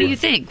of what do you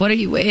think?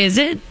 Is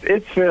it?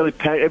 It's fairly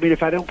packed. I mean,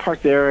 if I don't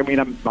park there, I mean,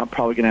 I'm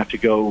probably going to have to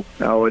go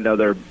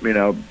another,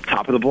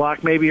 top of the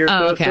block maybe or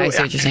so. Okay, I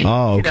see what you're saying.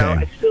 Oh, okay.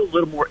 It's still a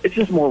little more. It's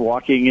just more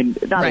walking, and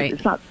Right.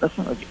 it's not. It's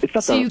not.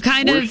 So the you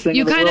kind worst of thing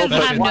in the world,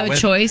 have but no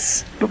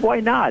choice. But why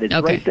not? It's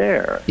right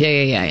there.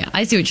 Yeah.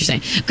 I see what you're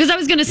saying. Because I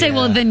was gonna say,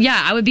 well, then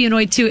I would be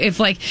annoyed too if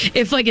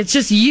it's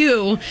just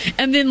you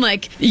and then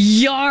like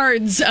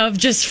yards of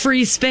just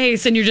free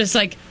space and you're just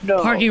like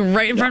parking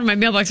right in front of my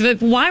mailbox. Like,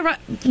 why?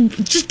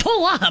 Just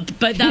pull up.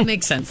 But that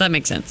makes sense.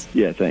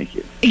 Yeah, thank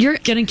you. You're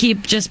gonna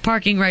keep just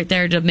parking right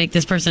there to make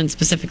this person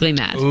specifically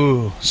mad.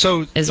 Ooh.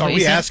 So Is are what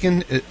we you said?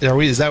 asking?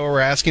 Is that what we're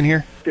asking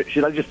here?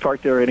 Should I just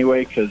park there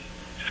anyway? Because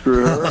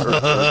screw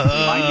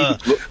her.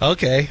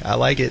 Okay, I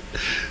like it.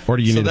 Or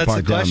do you So need to that's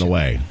park the down the question.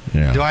 way?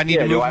 Yeah. Do I need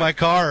to move my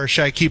car, or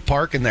should I keep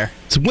parking there?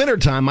 It's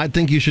wintertime. I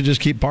think you should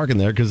just keep parking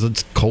there because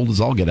it's cold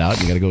as all get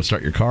out. You got to go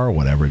start your car or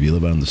whatever if you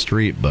live out on the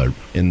street. But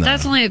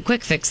That's only a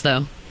quick fix,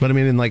 though. But I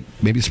mean, in like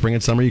maybe spring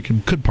and summer, you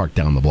could park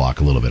down the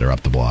block a little bit or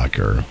up the block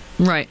or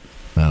Right.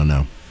 I don't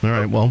know. All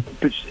right, well.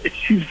 But it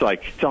seems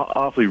like it's an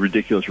awfully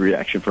ridiculous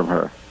reaction from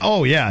her.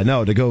 Oh yeah,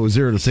 no, to go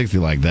 0 to 60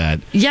 like that.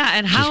 Yeah,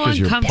 and how Just 'cause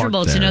you're uncomfortable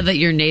parked to know there. that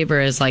your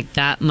neighbor is like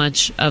that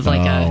much of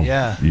like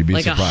you'd be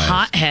like surprised. a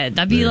hothead.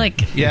 That'd be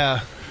like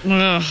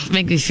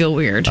make me feel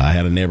weird. I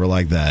had a neighbor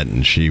like that,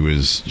 and she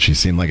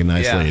seemed like a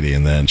nice Yeah. lady,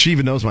 and then she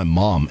even knows my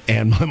mom,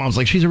 and my mom's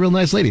like, she's a real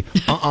nice lady.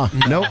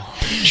 Nope,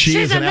 she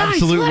is a an nice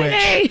absolute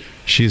lady. witch.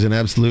 She's an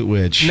absolute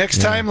witch. Next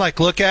Yeah. time,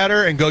 look at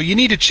her and go, "You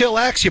need to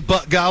chillax, you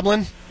butt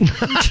goblin."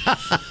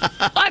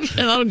 I'm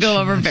sure that'll go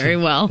over very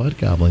well. Butt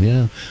goblin,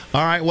 yeah.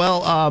 All right,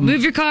 well,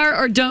 Move your car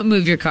or don't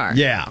move your car.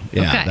 Yeah,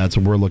 Okay. that's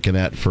what we're looking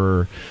at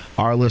for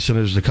our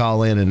listeners to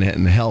call in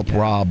and help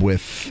Rob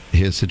with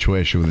his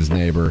situation with his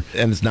neighbor.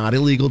 And it's not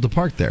illegal to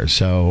park there,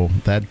 so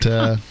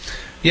that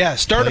Yeah,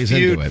 start plays a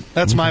feud. into it.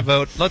 That's my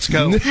vote. Let's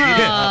go.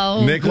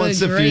 Oh, Nick wants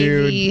to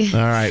feud.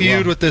 All right.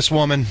 Feud with this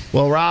woman.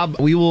 Well, Rob,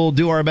 we will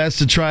do our best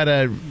to try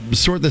to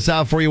sort this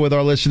out for you with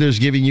our listeners,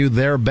 giving you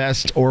their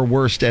best or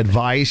worst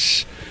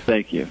advice.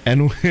 Thank you.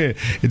 And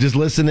just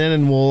listen in,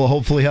 and we'll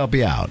hopefully help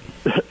you out.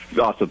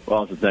 Awesome.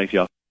 Thanks,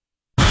 y'all.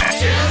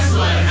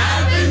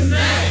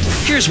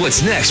 Here's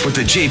what's next with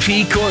the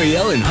JP,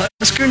 Coriel, and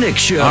Husker Nick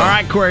show. All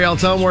right, Coriel,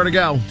 tell them where to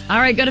go. All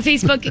right, go to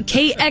Facebook,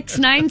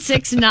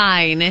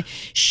 KX969.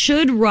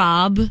 Should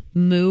Rob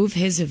move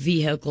his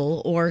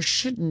vehicle or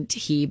shouldn't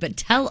he? But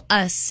tell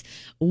us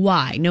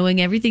why.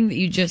 Knowing everything that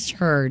you just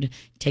heard,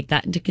 take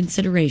that into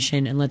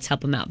consideration and let's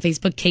help him out.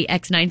 Facebook,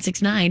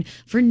 KX969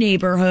 for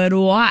Neighborhood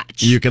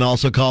Watch. You can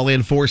also call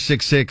in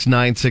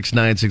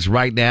 466-9696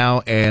 right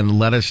now and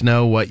let us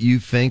know what you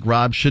think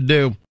Rob should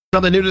do.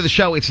 Something new to the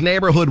show, it's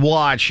Neighborhood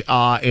Watch,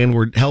 and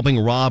we're helping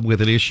Rob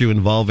with an issue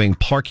involving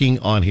parking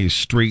on his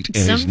street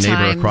and his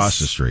neighbor across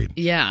the street.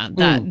 Yeah,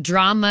 that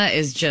drama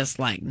is just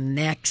like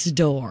next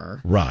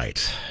door.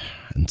 Right.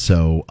 And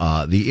so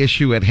the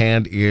issue at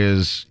hand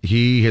is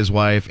he, his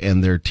wife,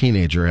 and their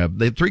teenager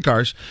they have 3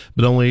 cars,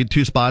 but only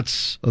 2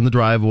 spots on the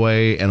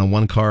driveway and a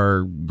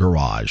 1-car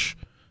garage.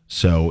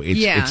 So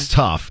it's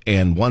tough,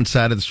 and one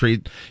side of the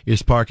street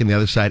is parking, the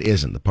other side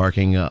isn't. The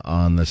parking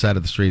on the side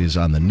of the street is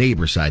on the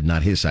neighbor's side,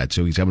 not his side.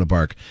 So he's having to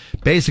park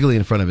basically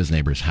in front of his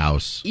neighbor's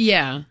house.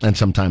 Yeah. And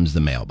sometimes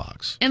the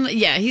mailbox. And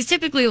yeah, he's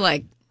typically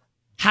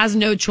has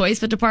no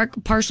choice but to park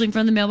partially in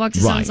front of the mailbox,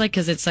 it sounds like,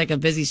 because it's like a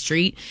busy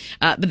street.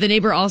 But the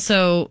neighbor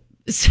also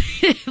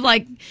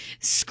screamed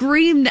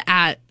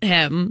at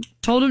him,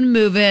 told him to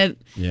move it.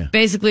 Yeah.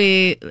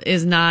 Basically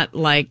is not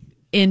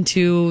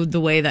into the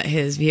way that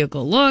his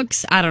vehicle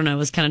looks. I don't know,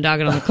 was kind of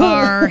dogging on the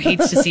car,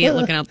 hates to see it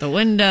looking out the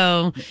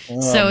window.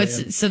 So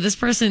this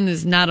person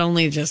is not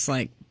only just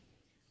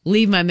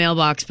leave my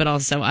mailbox, but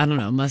also, I don't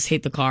know, must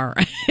hate the car.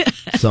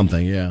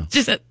 Something, yeah.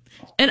 Just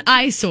an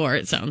eyesore,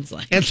 it sounds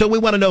like. And so we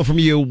want to know from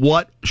you,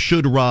 what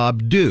should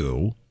Rob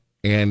do?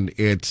 And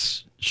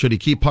should he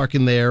keep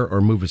parking there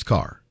or move his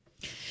car?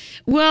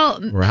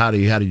 Well, or how do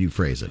you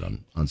phrase it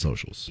on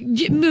socials?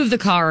 Move the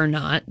car or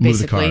not, basically. Move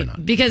the car or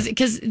not.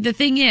 Because the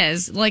thing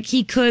is,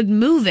 he could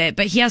move it,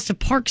 but he has to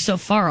park so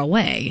far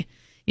away.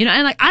 You know,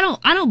 and I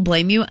don't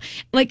blame you.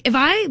 If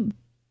I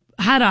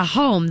had a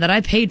home that I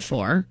paid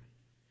for,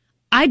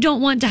 I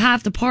don't want to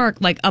have to park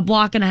a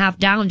block and a half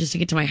down just to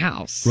get to my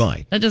house.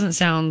 Right. That doesn't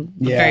sound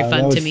very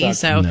fun to me.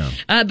 So, no.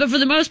 But for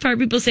the most part,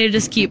 people say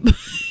just keep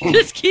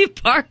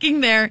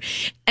parking there.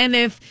 And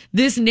if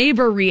this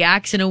neighbor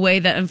reacts in a way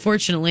that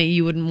unfortunately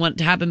you wouldn't want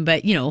to happen,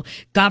 but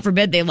God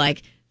forbid they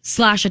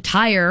slash a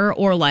tire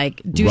or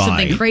do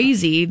something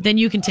crazy, then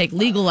you can take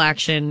legal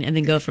action and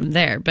then go from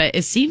there. But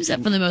it seems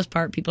that for the most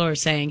part, people are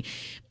saying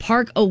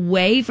park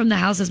away from the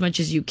house as much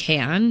as you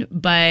can.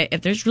 But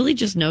if there's really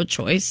just no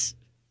choice,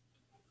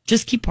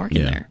 just keep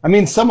parking there. I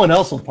mean, someone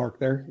else will park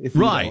there. If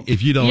you don't.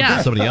 If you don't,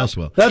 somebody else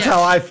will. That's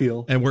how I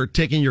feel. And we're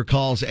taking your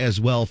calls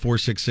as well,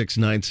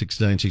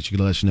 466-9696. You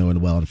can let us know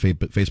on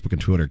Facebook and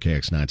Twitter,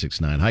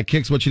 KX969. Hi,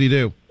 Kix, what should he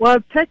do?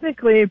 Well,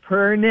 technically,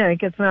 per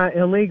Nick, it's not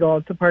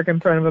illegal to park in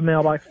front of a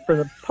mailbox for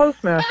the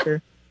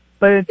postmaster,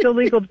 but it's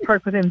illegal to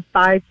park within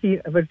 5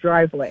 feet of a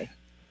driveway.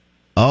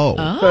 Oh.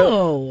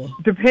 So,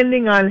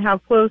 depending on how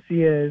close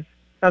he is,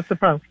 that's the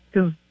problem.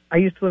 Because I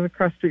used to live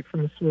across the street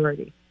from the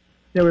sorority.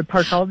 They would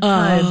park all the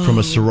time. From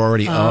a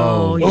sorority.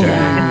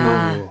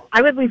 Yeah.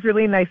 I would leave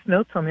really nice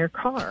notes on their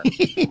car.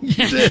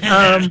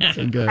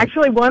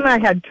 Actually, one I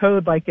had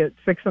towed at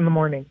 6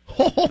 a.m.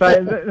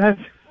 But that's...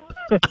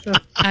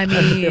 I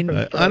mean,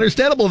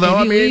 understandable though.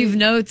 If you leave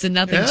notes and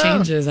nothing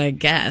changes, I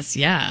guess.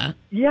 Yeah.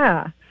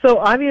 Yeah. So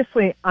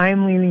obviously,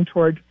 I'm leaning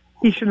towards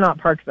he should not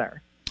park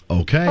there.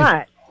 Okay.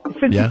 But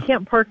since he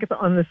can't park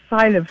on the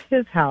side of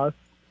his house,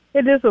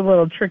 it is a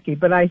little tricky.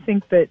 But I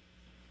think that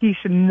he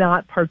should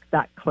not park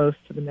that close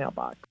to the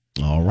mailbox.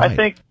 All right. I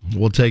think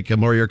we'll take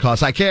more of your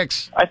calls. Hi,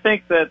 Kix. I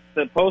think that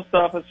the post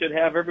office should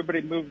have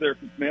everybody move their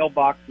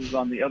mailboxes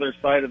on the other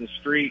side of the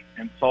street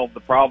and solve the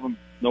problem.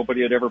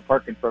 Nobody would ever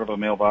park in front of a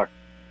mailbox.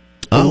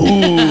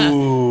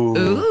 Oh.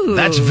 Ooh.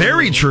 That's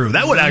very true.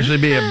 That would actually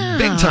be a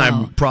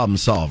big-time problem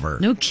solver.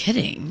 No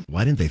kidding.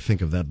 Why didn't they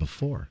think of that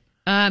before?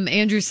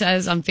 Andrew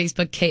says on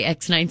Facebook,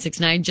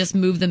 KX969, just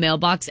move the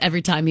mailbox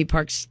every time he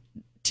parks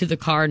to the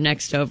car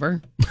next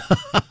over.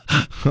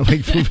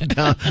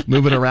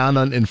 Move it around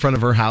in front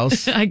of her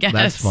house. I guess.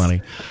 That's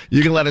funny.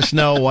 You can let us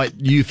know what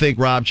you think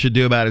Rob should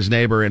do about his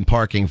neighbor in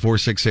parking,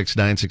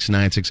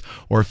 466-9696,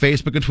 or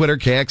Facebook and Twitter,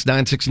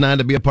 KX969,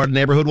 to be a part of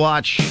Neighborhood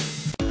Watch.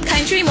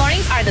 Country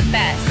mornings are the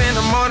best. In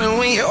the morning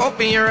when you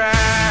open your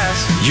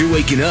eyes. You're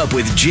waking up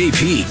with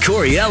JP,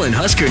 Coriel, and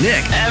Husker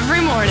Nick.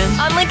 Every morning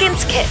on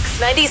Lincoln's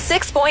Kicks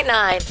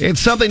 96.9. It's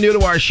something new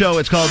to our show.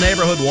 It's called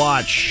Neighborhood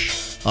Watch.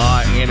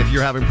 And if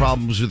you're having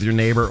problems with your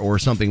neighbor or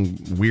something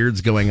weird's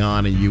going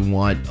on and you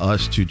want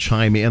us to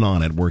chime in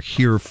on it, we're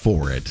here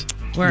for it.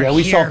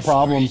 we solve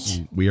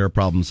problems. We are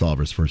problem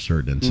solvers for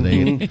certain. And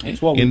today,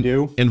 That's what we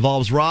do.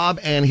 Involves Rob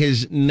and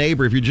his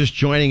neighbor. If you're just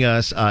joining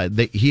us,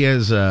 he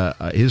has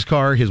his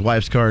car, his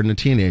wife's car, and the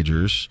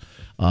teenagers.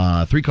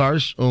 3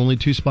 cars, only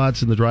 2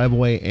 spots in the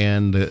driveway,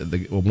 and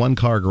the 1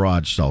 car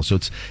garage stall. So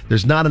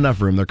there's not enough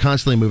room. They're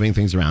constantly moving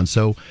things around.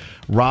 So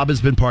Rob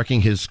has been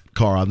parking his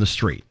car on the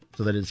street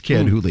so that his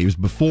kid who leaves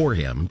before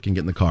him can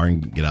get in the car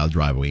and get out of the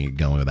driveway and get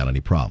going without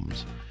any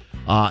problems.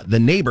 The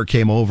neighbor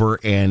came over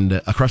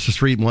and across the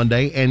street one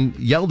day and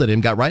yelled at him,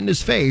 got right in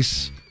his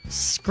face,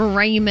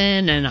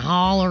 screaming and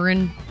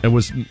hollering, and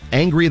was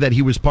angry that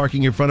he was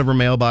parking in front of her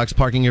mailbox,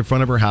 parking in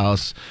front of her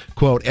house.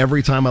 Quote,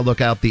 every time I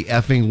look out the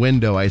effing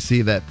window, I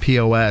see that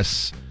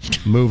POS,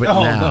 move it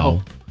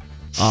now.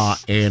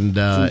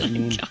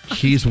 No.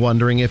 He's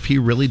wondering if he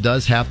really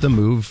does have to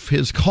move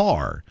his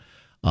car.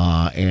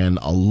 And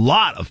a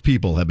lot of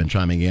people have been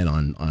chiming in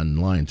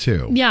online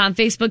too. Yeah, on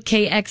Facebook,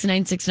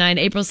 KX969.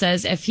 April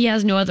says, if he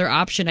has no other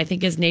option, I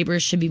think his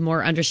neighbors should be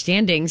more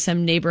understanding.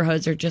 Some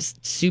neighborhoods are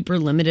just super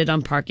limited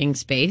on parking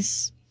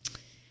space.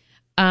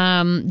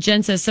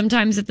 Jen says,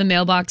 sometimes if the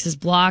mailbox is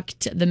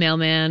blocked, the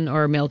mailman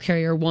or mail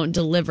carrier won't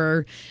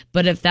deliver.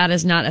 But if that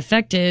is not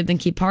effective, then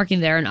keep parking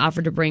there and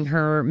offer to bring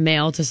her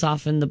mail to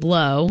soften the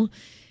blow.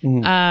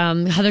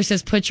 Heather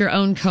says, put your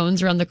own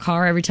cones around the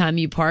car every time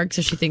you park,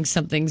 so she thinks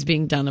something's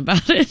being done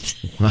about it.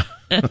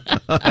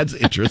 That's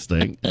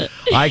interesting.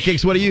 Hi,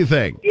 Kicks, what do you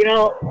think? You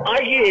know,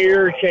 I get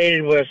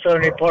irritated when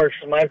somebody parks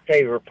in my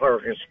favorite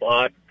parking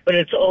spot, but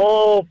it's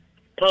all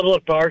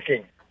public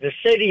parking. The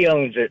city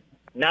owns it.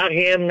 Not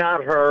him,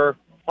 not her.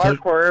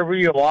 Park wherever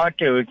you want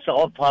to. It's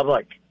all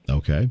public.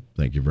 Okay,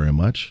 thank you very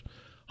much.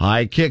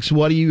 Hi, Kicks,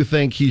 what do you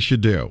think he should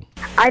do?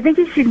 I think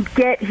he should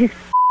get his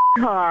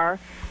car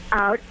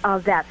out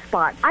of that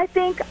spot. I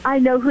think I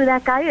know who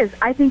that guy is.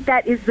 I think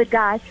that is the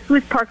guy who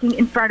is parking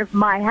in front of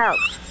my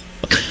house.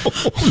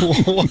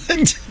 What?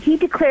 He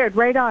declared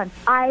right on,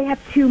 I have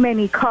too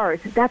many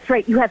cars. That's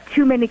right, you have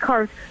too many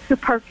cars, so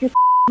park your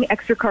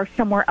extra car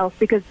somewhere else,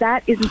 because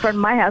that is in front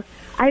of my house.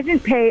 I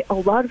didn't pay a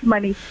lot of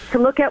money to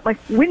look out my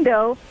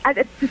window at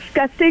a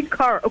disgusting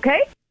car,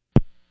 okay?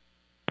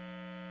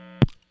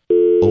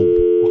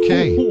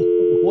 Okay.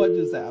 What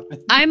just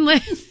happened? I'm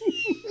literally.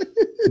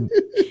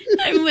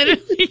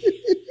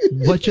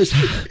 What just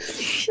happened?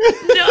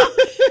 No.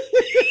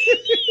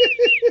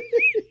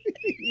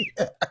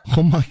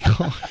 Oh my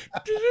God.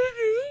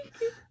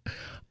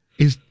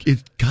 It's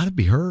got to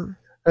be her.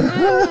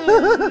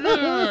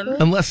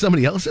 Unless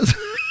somebody else is.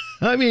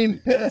 I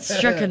mean,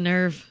 struck a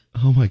nerve.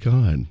 Oh my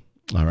God.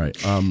 All right.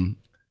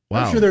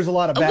 Wow. I'm sure there's a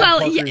lot of bad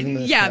parkers in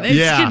this.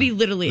 This could be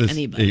literally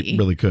anybody. It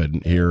really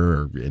could. Here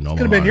or in Omaha.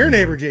 Could have been your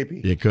neighbor,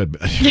 JP. It could be.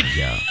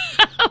 Yeah.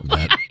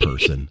 That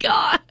person.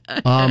 God.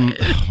 Oh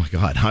my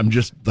God. I'm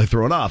just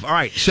thrown off. All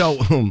right. So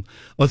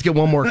let's get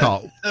one more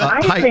call.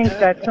 I think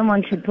that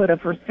someone should put a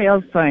for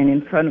sale sign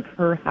in front of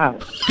her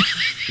house.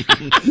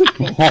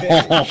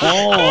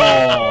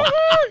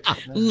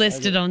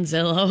 Listed on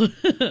Zillow.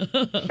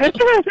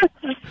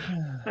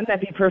 Wouldn't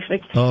that be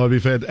perfect? Oh, it'd be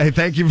fantastic. Hey,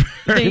 thank you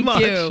very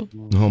much. You.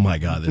 Oh my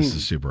God, this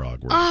is super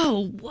awkward.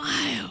 Oh,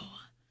 wow.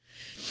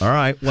 All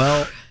right,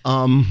 well,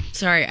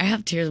 sorry, I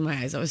have tears in my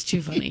eyes. That was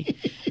too funny.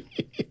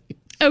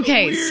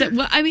 Okay, so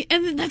well, I mean,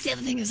 and then that's the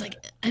other thing is I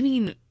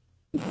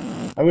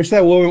wish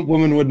that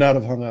woman would not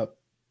have hung up.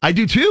 I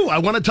do too. I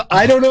wanted to.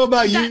 I don't know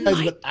about you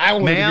guys, but I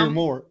want to hear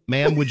more.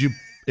 Ma'am, would you?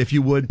 If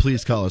you would,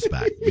 please call us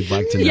back. We'd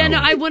like to know. Yeah,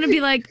 no, I want to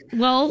be like,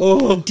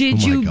 well,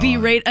 did you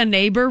berate a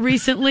neighbor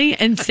recently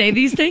and say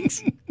these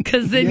things?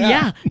 Because then,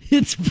 yeah,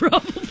 it's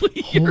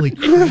probably Holy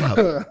crap.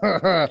 Oh,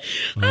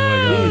 my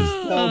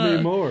God. Tell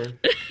me more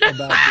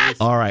about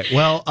this. All right.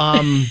 Well,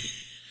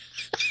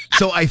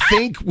 so I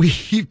think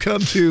we've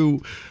come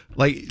to,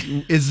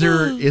 is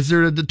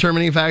there a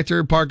determining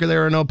factor? Park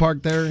there or no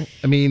park there?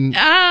 I mean.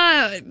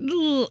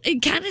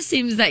 It kind of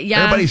seems that,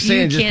 everybody's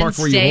saying just park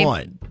where you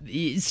want.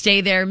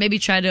 Stay there. Maybe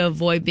try to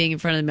avoid being in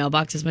front of the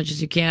mailbox as much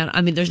as you can.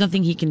 I mean, there's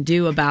nothing he can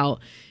do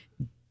about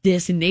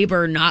this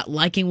neighbor not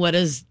liking what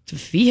his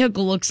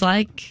vehicle looks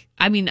like.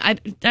 I mean,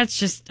 that's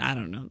just, I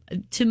don't know.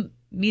 To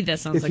me, that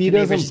sounds if like he a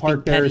neighbor doesn't just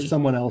park being there, petty.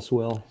 someone else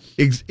will.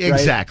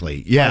 Exactly.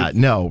 Right? Yeah.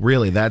 No,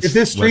 really. That's if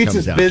this what street's comes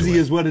as down busy to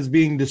it. as what is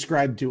being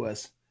described to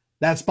us,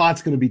 that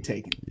spot's going to be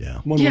taken. Yeah.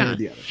 One way or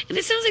the other. And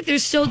it sounds like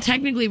there's still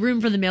technically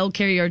room for the mail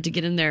carrier to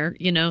get in there,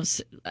 you know.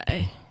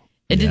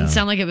 It didn't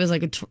sound like it was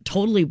like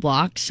totally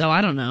blocked, so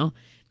I don't know.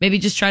 Maybe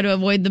just try to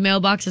avoid the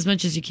mailbox as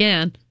much as you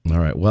can. All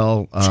right.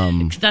 Well,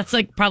 that's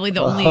like probably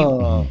the only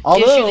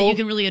issue that you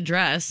can really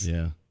address.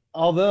 Yeah.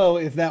 Although,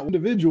 if that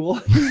individual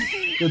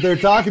that they're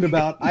talking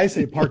about, I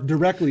say park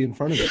directly in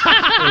front of it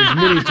as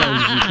many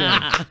times as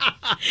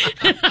you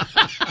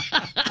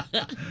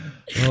can.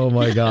 Oh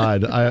my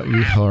God.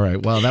 All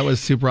right. Well, that was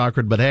super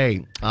awkward, but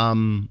hey,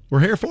 we're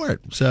here for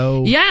it.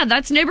 So yeah,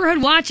 that's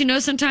Neighborhood Watch. You know,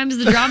 sometimes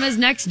the drama is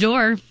next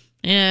door,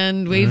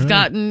 and we've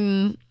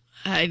gotten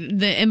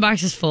the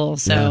inbox is full.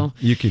 So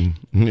you can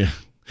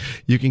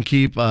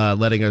keep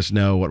letting us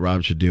know what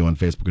Rob should do on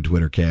Facebook and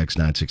Twitter,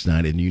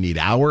 KX969, and you need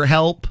our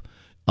help.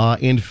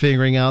 in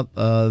figuring out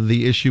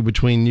the issue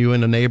between you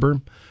and a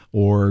neighbor,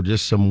 or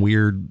just some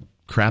weird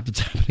crap that's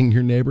happening to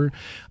your neighbor,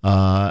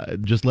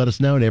 just let us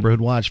know. Neighborhood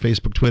Watch,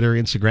 Facebook, Twitter,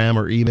 Instagram,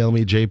 or email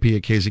me,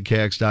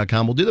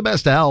 jp@kzkx.com. We'll do the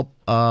best to help,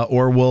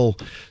 or we'll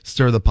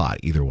stir the pot.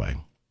 Either way.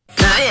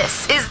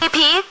 This is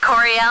BP,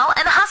 Coriel,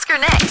 and Husker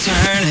Nick.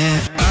 Turn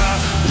it up.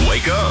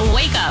 Wake up.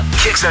 Wake up.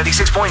 Kicks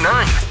 96.9.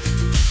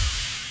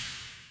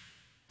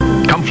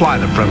 Come fly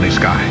the friendly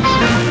skies.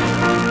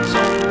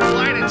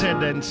 Flight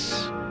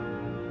attendants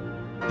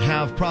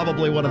have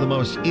probably one of the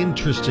most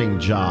interesting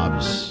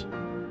jobs.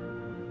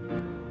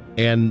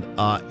 And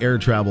air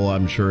travel,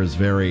 I'm sure, is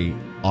very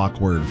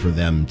awkward for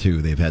them,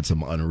 too. They've had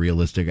some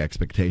unrealistic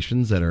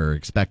expectations that are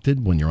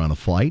expected when you're on a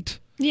flight.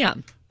 Yeah.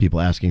 People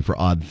asking for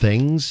odd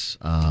things,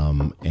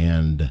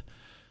 and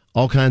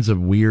all kinds of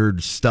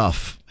weird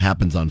stuff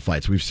happens on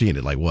flights. We've seen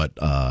it, like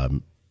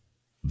the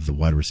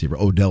wide receiver,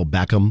 Odell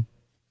Beckham,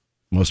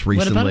 most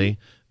recently,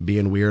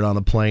 being weird on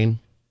a plane.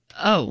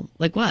 Oh,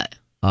 like what?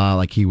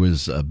 Like he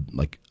was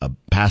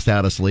passed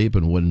out asleep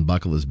and wouldn't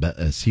buckle his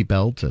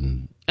seatbelt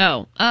and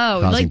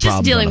like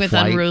just dealing with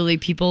unruly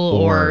people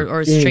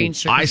or strange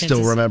circumstances. I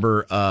still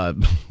remember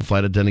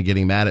flight attendant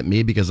getting mad at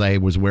me because I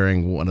was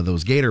wearing one of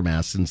those gator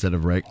masks instead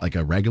of like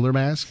a regular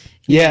mask.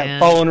 Yeah,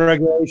 following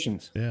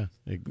regulations. Yeah,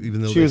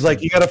 even though she was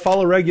like, "You got to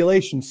follow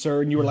regulations,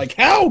 sir," and you were like,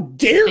 "How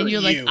dare you?" And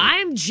you're like,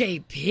 "I'm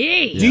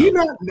JP. Do you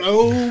not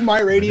know my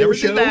radio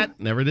show?"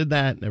 Never did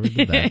that.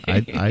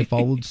 I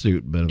followed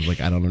suit, but I was like,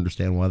 I don't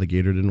understand why the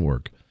gator didn't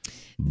work.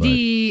 But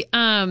the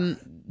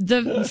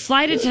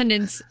flight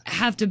attendants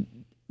have to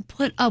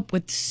put up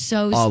with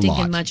so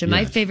stinking much. And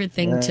my favorite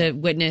thing to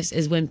witness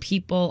is when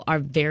people are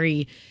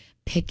very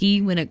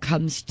picky when it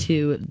comes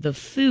to the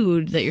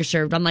food that you're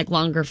served on like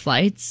longer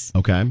flights.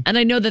 Okay. And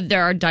I know that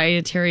there are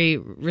dietary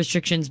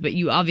restrictions, but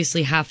you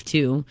obviously have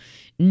to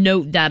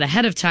note that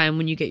ahead of time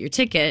when you get your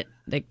ticket.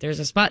 Like there's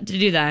a spot to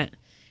do that.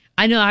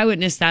 I know I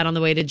witnessed that on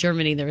the way to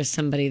Germany. There was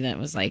somebody that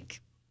was like,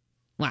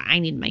 "Well, I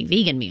need my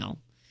vegan meal."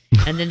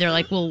 And then they're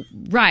like, "Well,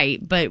 right,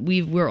 but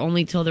we were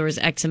only told there was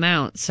X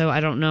amount, so I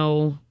don't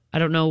know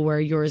where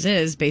yours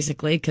is,"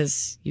 basically,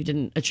 because you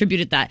didn't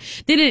attribute it that.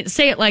 They didn't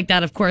say it like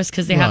that, of course,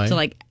 because they have to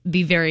like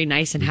be very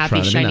nice and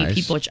happy, shiny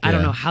people, which I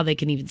don't know how they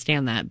can even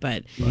stand that.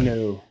 But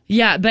no,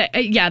 yeah, but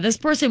this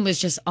person was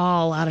just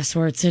all out of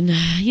sorts, and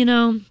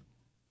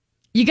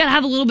you gotta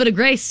have a little bit of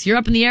grace. You're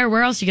up in the air.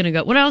 Where else are you gonna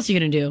go? What else are you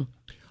gonna do?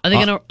 Are they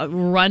gonna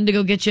run to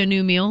go get you a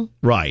new meal?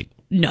 Right.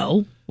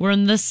 No, we're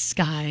in the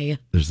sky.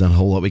 There's not a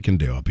whole lot we can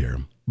do up here.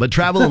 But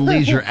Travel and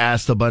Leisure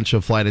asked a bunch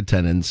of flight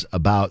attendants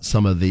about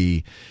some of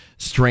the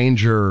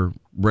stranger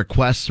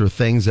requests or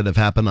things that have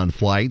happened on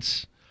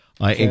flights,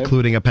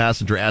 including a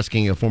passenger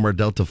asking a former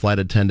Delta flight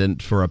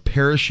attendant for a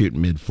parachute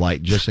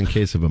mid-flight just in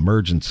case of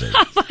emergency.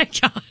 Oh, my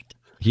God.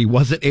 He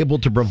wasn't able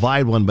to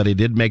provide one, but he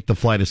did make the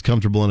flight as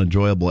comfortable and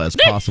enjoyable as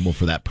possible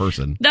for that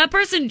person. That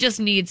person just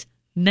needs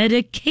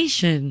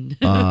medication.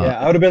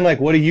 I would have been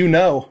like, "What do you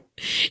know?"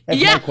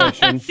 That's my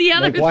question. That's the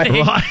other thing.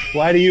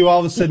 Why do you all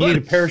of a sudden need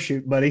a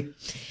parachute, buddy?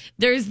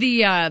 There's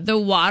the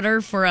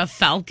water for a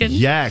falcon.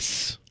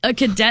 Yes. A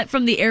cadet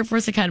from the Air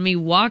Force Academy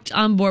walked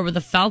on board with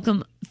a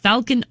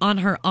falcon on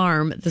her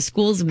arm, the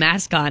school's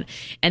mascot,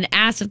 and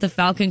asked if the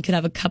falcon could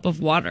have a cup of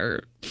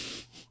water.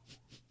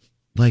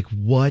 Like,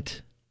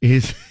 what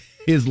is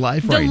his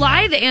life right now? The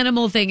live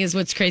animal thing is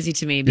what's crazy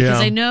to me,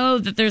 because I know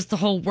that there's the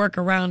whole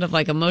workaround of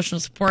like emotional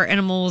support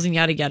animals and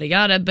yada, yada,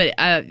 yada, but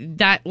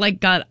that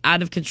like got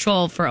out of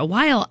control for a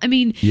while. I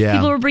mean,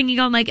 people were bringing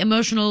on like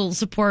emotional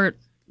support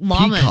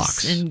llamas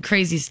Peacocks and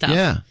crazy stuff.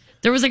 Yeah.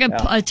 There was like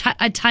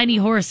a tiny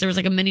horse. There was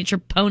like a miniature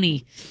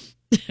pony.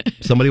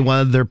 Somebody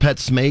wanted their pet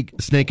snake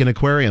in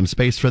aquarium,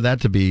 space for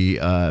that to be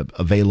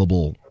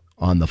available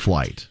on the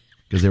flight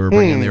because they were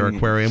bringing their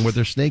aquarium with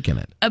their snake in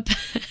it.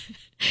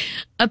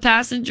 A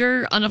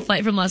passenger on a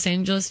flight from Los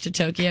Angeles to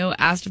Tokyo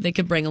asked if they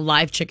could bring a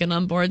live chicken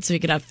on board so he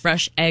could have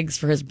fresh eggs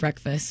for his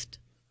breakfast.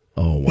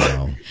 Oh,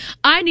 wow.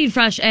 I need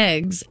fresh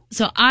eggs,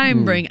 so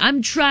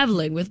I'm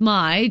traveling with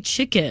my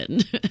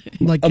chicken.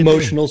 Like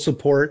emotional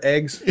support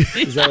eggs?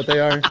 Is that what they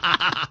are?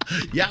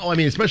 Yeah, well, I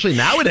mean, especially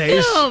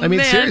nowadays. Oh, I mean,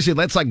 man. seriously,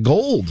 that's like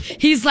gold.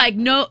 He's like,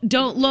 "No,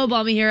 don't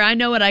lowball me here. I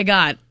know what I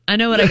got.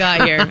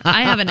 Here.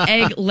 I have an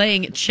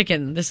egg-laying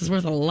chicken. This is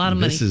worth a lot of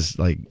money." This is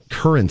like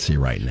currency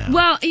right now.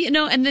 Well,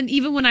 and then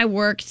even when I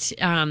worked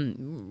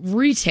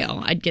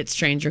retail, I'd get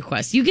strange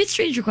requests. You get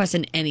strange requests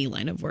in any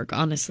line of work,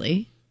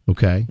 honestly.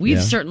 Okay.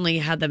 We've certainly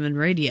had them in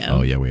radio.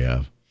 Oh, yeah, we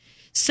have.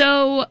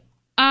 So,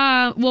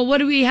 what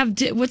do we have?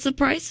 What's the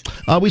price?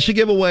 We should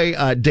give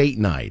away date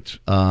night.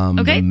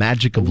 Okay. The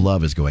Magic of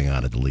Love is going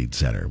on at the Lead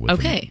Center.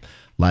 With a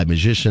live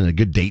musician, a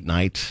good date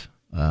night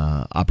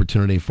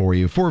opportunity for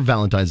you for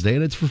Valentine's Day,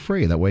 and it's for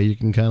free. That way you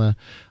can kind of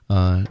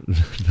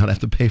not have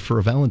to pay for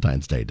a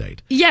Valentine's Day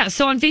date. Yeah,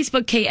 so on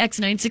Facebook,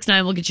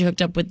 KX969 will get you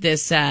hooked up with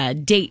this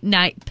date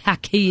night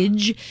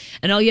package.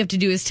 And all you have to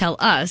do is tell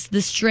us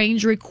the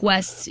strange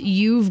requests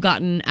you've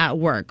gotten at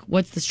work.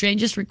 What's the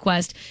strangest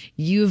request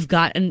you've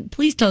got? And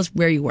please tell us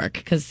where you work,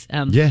 because,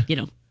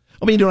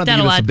 I mean, you don't have to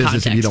That'll give us a add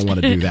business if you don't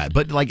context. want to do that.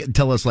 But like,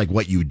 tell us like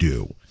what you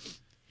do.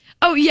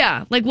 Oh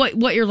yeah, like what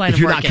your line If of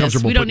you're work not is.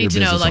 comfortable We don't putting need to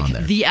your know business like on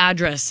there. the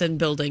address and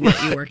building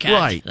that you work at.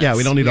 Right. Yeah,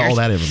 we don't need all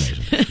that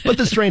information. But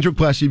the strange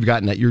requests you've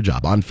gotten at your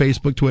job on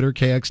Facebook, Twitter,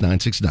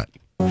 KX969.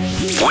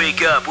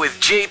 Wake up with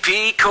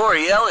JP,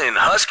 Coriel, and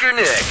Husker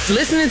Nick.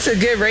 Listening to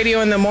good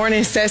radio in the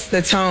morning sets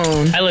the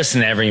tone. I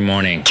listen every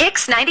morning.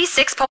 Kicks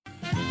 96.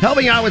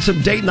 Helping out with some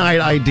date night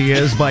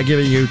ideas by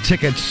giving you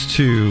tickets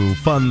to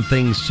fun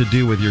things to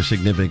do with your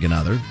significant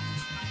other.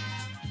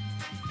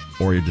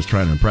 Or you're just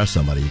trying to impress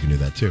somebody, you can do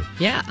that too.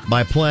 Yeah.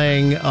 By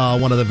playing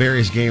one of the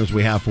various games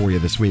we have for you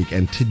this week.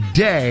 And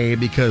today,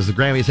 because the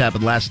Grammys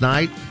happened last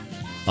night,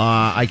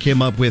 I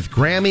came up with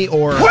Grammy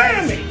or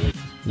Whammy!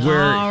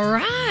 Where All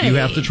right. you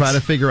have to try to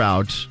figure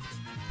out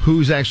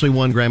who's actually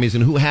won Grammys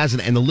and who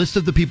hasn't. And the list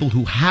of the people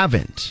who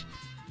haven't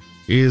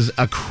is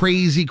a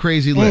crazy,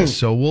 crazy list.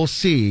 So we'll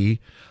see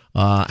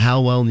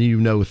how well you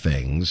know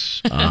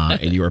things.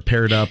 And you are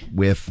paired up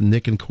with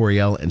Nick and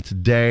Coriel. And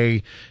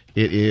today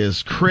it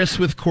is Chris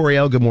with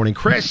Coriel. Good morning,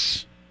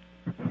 Chris.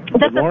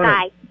 This is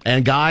Guy.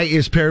 And Guy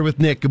is paired with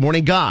Nick. Good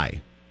morning,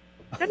 Guy.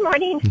 Good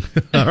morning.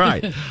 All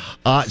right.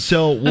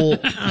 So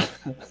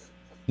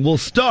we'll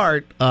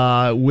start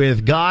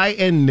with Guy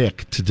and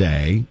Nick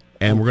today.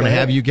 And we're going to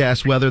have you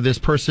guess whether this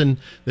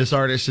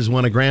artist has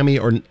won a Grammy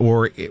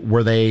or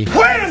were they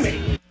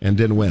Grammy and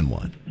didn't win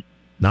one.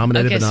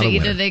 Nominated Okay, but not so a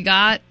winner. either they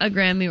got a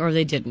Grammy or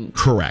they didn't.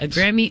 Correct. A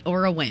Grammy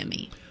or a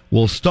whammy.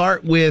 We'll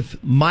start with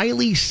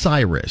Miley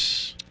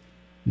Cyrus,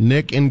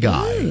 Nick and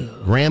Guy.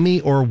 Grammy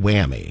or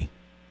whammy?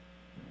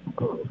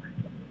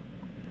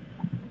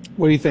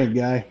 What do you think,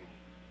 Guy?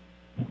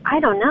 I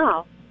don't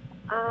know.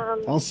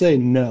 I'll say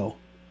no.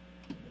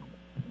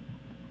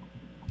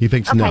 He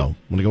thinks no.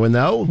 Want to go with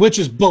no? Which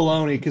is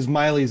baloney because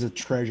Miley's a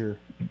treasure.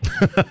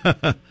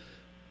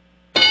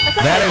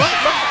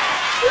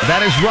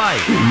 That is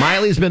right.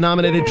 Miley's been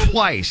nominated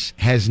twice,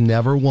 has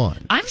never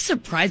won. I'm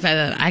surprised by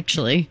that,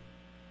 actually.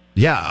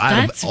 Yeah,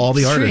 out That's of all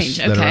the artists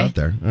strange. that are Okay. out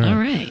there. All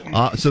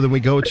right. So then we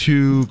go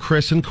to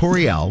Chris and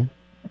Coriel.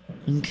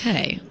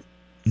 Okay.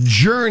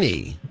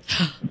 Journey,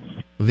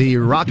 the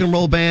rock and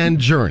roll band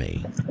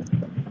Journey.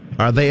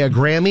 Are they a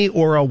Grammy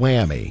or a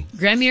whammy?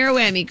 Grammy or a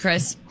whammy,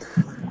 Chris?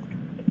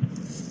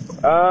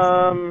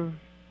 I'm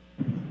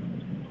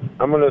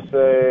gonna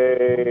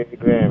say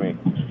Grammy.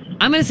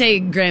 I'm going to say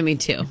Grammy,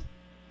 too.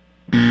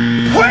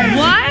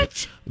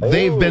 What?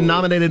 They've been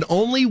nominated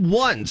only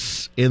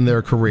once in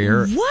their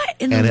career. What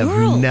in and the have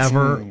world?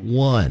 never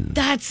won.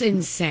 That's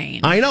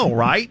insane. I know,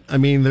 right? I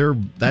mean, their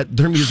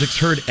music's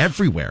heard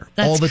everywhere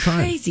That's all the time.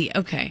 crazy.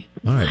 Okay.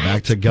 All right,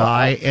 back to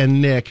Guy and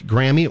Nick.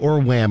 Grammy or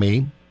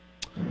whammy?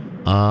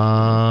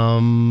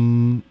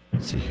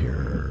 Let's see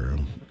here.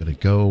 I'm going to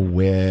go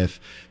with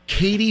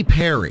Katy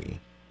Perry.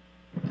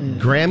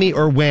 Grammy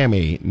or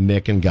whammy,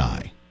 Nick and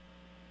Guy?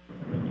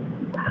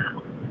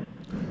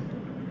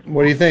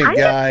 What do you think,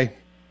 Guy?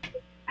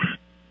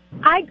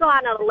 I go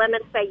on a limb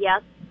and say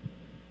yes.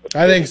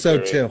 I think so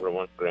too.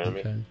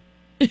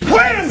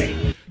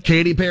 Whammy!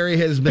 Katy Perry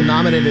has been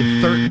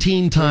nominated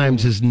 13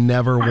 times, has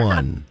never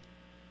won.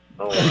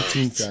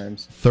 13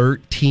 times.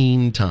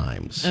 13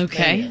 times.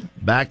 Okay.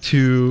 Back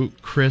to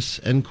Chris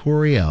and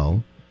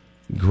Coriel.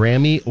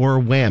 Grammy or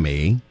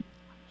whammy?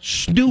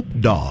 Snoop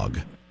Dogg.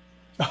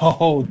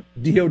 Oh,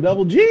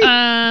 D-O-double-G.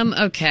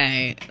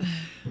 Okay.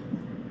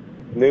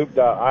 Snoop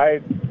Dogg.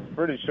 I'm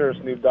pretty sure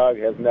Snoop Dogg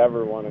has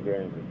never won a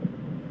Grammy.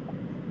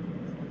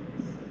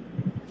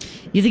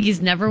 You think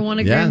he's never won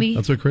a Yeah, Grammy?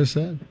 that's what Chris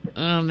said.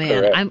 Oh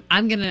man, Correct.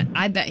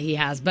 I bet he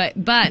has, but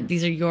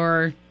these are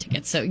your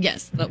tickets, so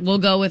yes, we'll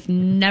go with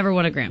never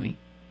won a Grammy.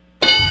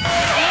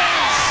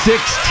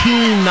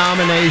 16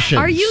 nominations.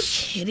 Are you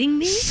kidding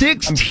me?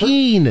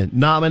 16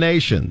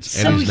 nominations.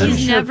 So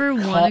he's never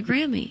won a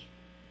Grammy.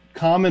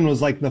 Common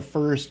was like the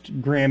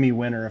first Grammy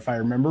winner, if I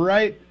remember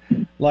right.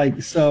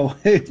 Like, so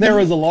there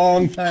was a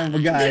long time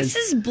of guys.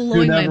 This is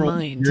blowing who my never won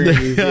mind.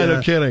 Grammys, No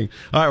yeah. kidding.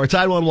 All right, we're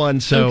tied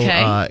 1-1. So,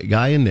 Okay.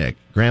 Guy and Nick,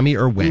 Grammy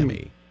or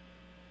whammy?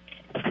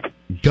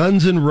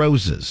 Guns N'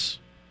 Roses.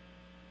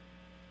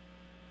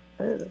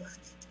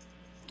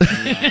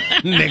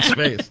 Nick's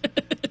face.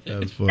 That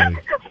was funny.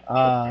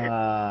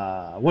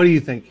 What do you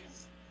think?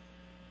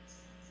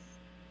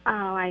 Oh,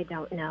 I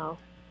don't know.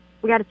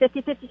 We got a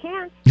 50-50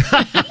 chance.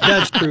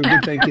 That's true.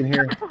 Good thinking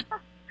here.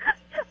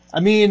 I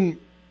mean,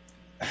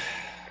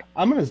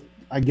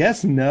 I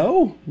guess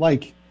no.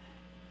 Like,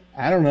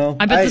 I don't know.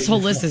 I bet this whole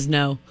list is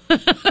no. What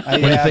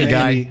do you think,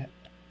 Guy?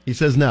 He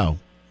says no.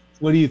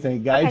 What do you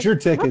think, Guy? It's Okay. your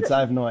tickets. I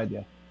have no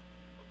idea.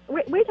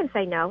 We can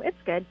say no. It's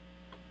good.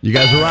 You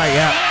guys are right,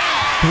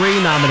 yeah.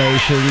 3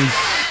 nominations,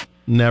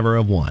 never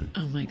have won.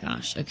 Oh my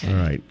gosh. Okay. All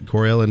right.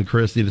 Coriel and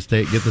Chris need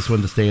to get this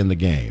one to stay in the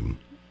game.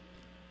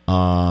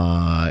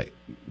 Grammy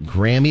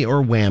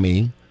or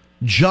whammy?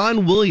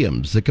 John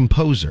Williams, the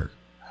composer.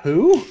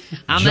 Who?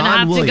 I'm John gonna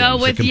have Williams, to go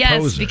the with yes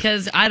composer.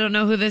 because I don't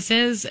know who this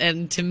is,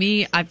 and to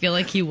me, I feel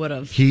like he would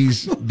have.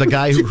 He's the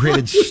guy who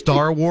created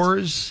Star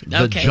Wars,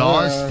 the Okay.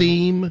 Jaws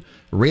theme,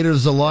 Raiders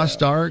of the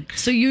Lost Ark.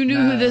 So you knew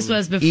who this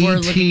was before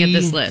E.T. looking at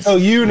this list. Oh,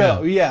 you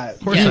know, yeah. Of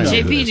course Yeah, I know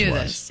JP who this knew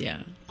was. this.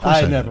 Yeah.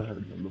 I never heard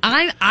of him.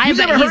 I You've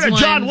bet never he's heard of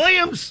John won-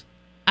 Williams?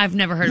 I've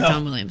never heard of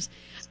John Williams.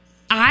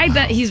 I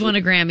bet he's won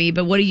a Grammy,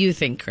 but what do you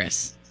think,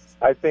 Chris?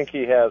 I think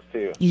he has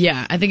too.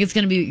 Yeah, I think it's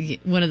going to be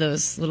one of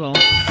those little, Yep.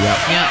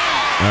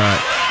 All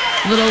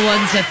right. little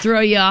ones that throw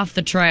you off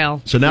the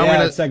trail. So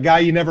now it's that guy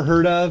you never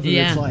heard of. And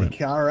Yeah. It's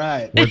like, all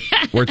right.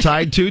 we're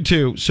tied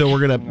 2-2. So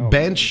we're going to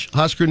bench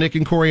Husker Nick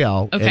and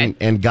Coriel. Okay.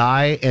 And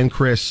Guy and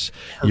Chris,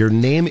 your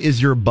name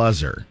is your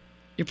buzzer.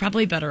 You're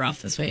probably better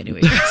off this way anyway,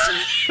 Chris.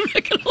 I'm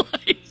not going to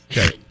lie.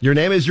 Okay. Your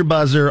name is your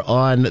buzzer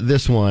on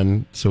this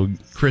one. So,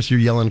 Chris, you're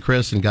yelling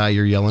Chris, and Guy,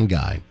 you're yelling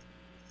Guy.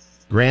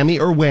 Grammy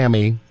or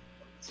whammy,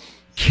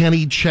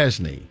 Kenny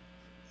Chesney.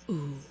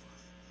 Ooh.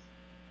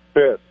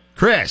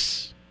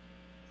 Chris.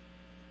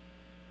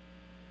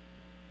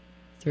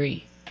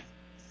 3.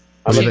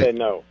 I'm going to say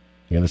no.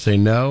 You're going to say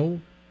no?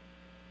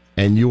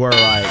 And you are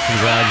right.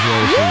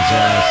 Congratulations.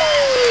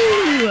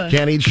 Yes.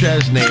 Kenny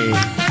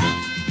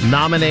Chesney,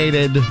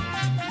 nominated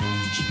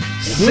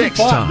Who'd 6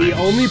 thought times. the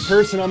only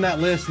person on that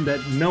list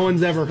that no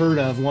one's ever heard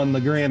of won the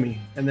Grammy,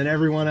 and then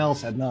everyone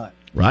else had not.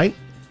 Right?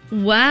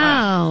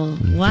 Wow.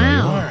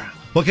 Wow.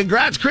 Well,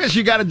 congrats, Chris.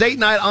 You got a date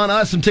night on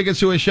us, some tickets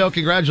to a show.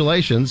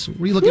 Congratulations.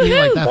 What are you looking at me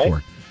like that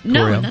for?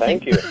 No, Coriel? nothing.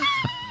 Thank you.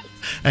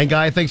 And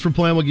Guy, thanks for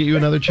playing. We'll get you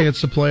another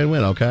chance to play and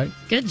win, okay?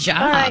 Good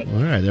job.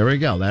 All right, there we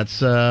go.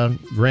 That's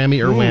Grammy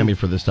or whammy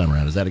for this time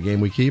around. Is that a game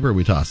we keep or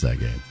we toss that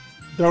game?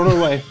 Throw it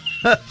away.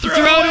 Throw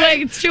it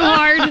away. It's too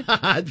hard.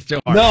 It's too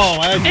hard. No,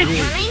 I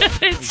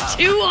agree. It's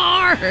too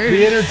hard.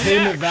 The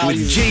entertainment value.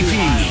 With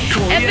JP,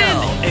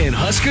 Coriel, and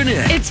Husker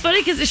Nick. It's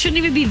funny because it shouldn't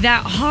even be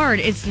that hard.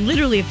 It's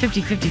literally a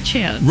 50-50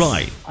 chance.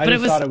 Right. I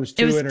just thought it was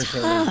too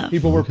entertaining. tough.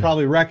 People were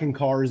probably wrecking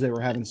cars. They were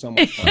having so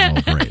much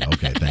fun. Oh, great.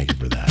 Okay, thank you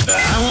for that.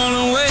 I want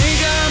to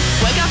wake up.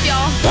 Wake up,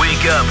 y'all.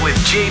 Wake up with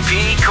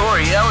JP,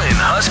 Coriel, and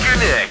Husker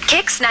Nick.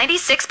 Kicks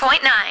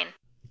 96.9.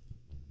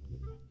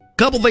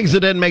 Couple things that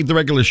didn't make the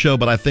regular show,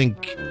 but I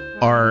think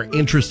are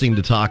interesting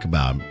to talk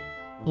about.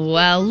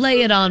 Well,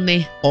 lay it on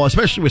me. Oh,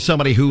 especially with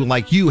somebody who,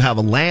 like you, have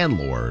a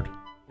landlord.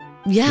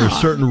 Yeah. There's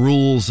certain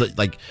rules that,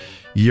 like,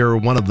 you're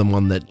one of them.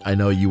 One that I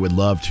know you would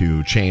love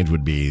to change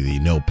would be the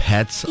no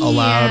pets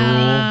allowed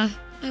rule.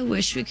 I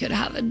wish we could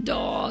have a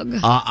dog.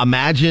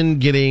 Imagine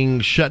getting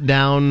shut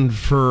down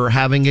for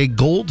having a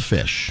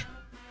goldfish.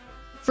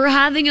 For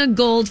having a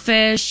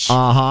goldfish.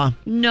 Uh-huh.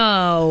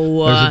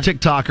 No. There's a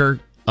TikToker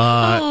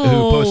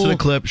who posted a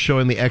clip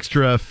showing the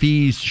extra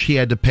fees she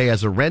had to pay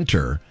as a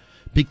renter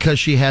because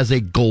she has a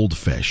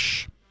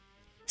goldfish.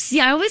 See,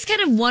 I always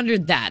kind of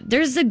wondered that.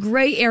 There's a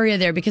gray area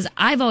there because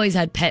I've always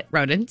had pet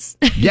rodents.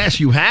 Yes,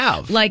 you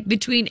have. Like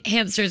between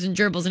hamsters and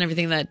gerbils and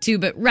everything like that too.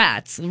 But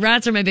rats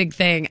are my big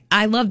thing.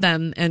 I love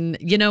them. And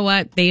you know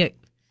what? They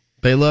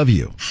love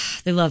you.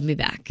 They love me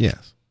back.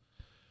 Yes.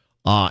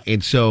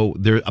 And so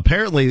there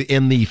apparently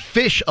in the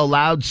fish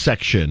allowed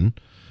section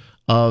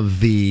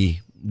of the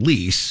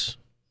lease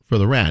for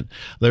the rent,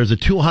 there's a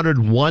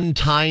 $201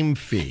 time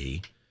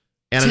fee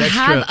and to an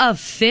extra have a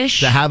fish?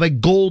 to have a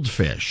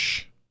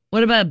goldfish.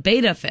 What about a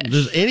beta fish?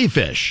 There's any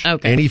fish.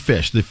 Okay. Any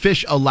fish. The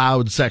fish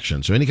allowed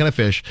section. So any kind of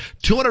fish,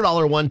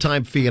 $200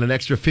 one-time fee and an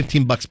extra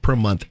 $15 per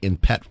month in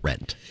pet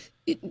rent.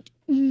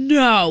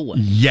 No.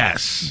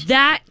 Yes.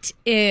 That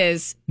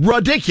is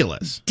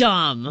ridiculous.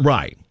 Dumb.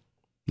 Right.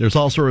 There's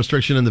also a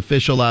restriction in the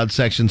fish allowed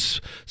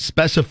sections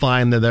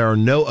specifying that there are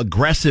no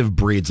aggressive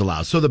breeds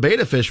allowed. So the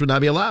beta fish would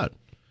not be allowed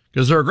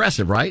because they're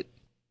aggressive, right?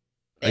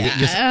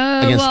 Against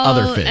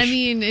other fish. I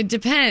mean, it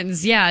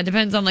depends. Yeah, it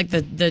depends on like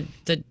the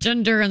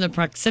gender and the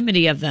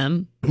proximity of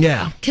them.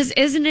 Yeah. Because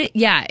isn't it?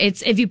 Yeah,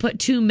 it's if you put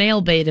two male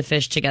beta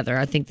fish together,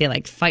 I think they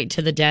like fight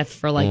to the death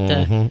for like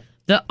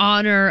the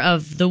honor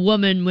of the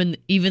woman when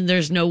even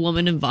there's no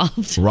woman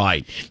involved.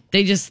 Right.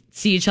 They just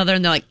see each other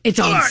and they're like, it's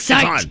on All right,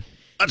 sight. it's on.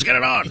 Let's get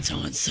it on. It's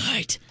on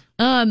sight.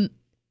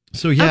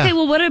 So yeah. Okay,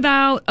 well, what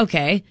about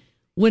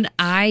when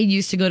I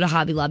used to go to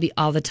Hobby Lobby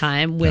all the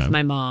time with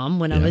my mom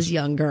when I was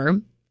younger,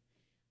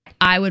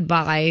 I would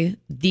buy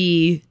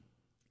the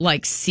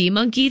like sea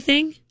monkey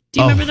thing. Do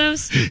you remember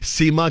those?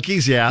 Sea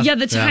monkeys, yeah. Yeah,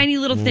 the tiny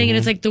little thing, and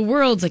it's like the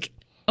world's like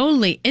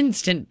only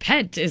instant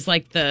pet is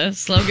like the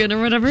slogan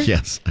or whatever.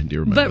 Yes, I do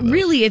remember. But those.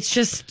 really, it's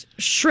just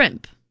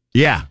shrimp.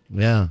 Yeah,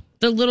 yeah.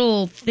 The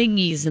little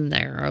thingies in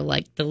there are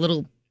like the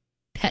little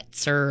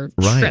pets or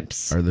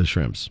shrimps. Are the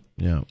shrimps?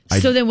 Yeah.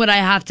 So then would I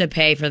have to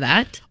pay for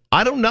that?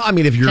 I don't know. I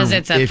mean, if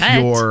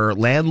your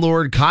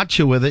landlord caught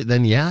you with it,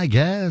 then yeah, I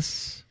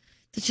guess.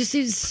 That just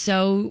seems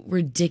so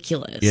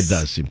ridiculous. It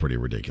does seem pretty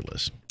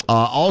ridiculous.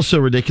 Also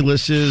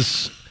ridiculous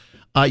is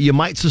you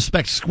might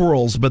suspect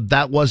squirrels, but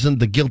that wasn't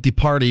the guilty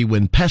party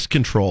when pest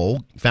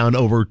control found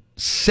over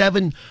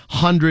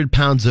 700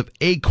 pounds of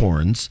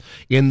acorns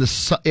in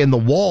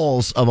the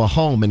walls of a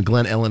home in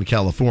Glen Ellen,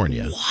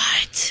 California.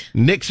 What?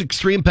 Nick's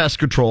Extreme Pest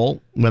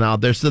Control went out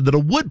there, said that a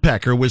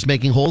woodpecker was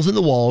making holes in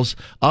the walls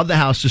of the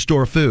house to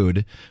store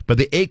food, but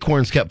the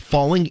acorns kept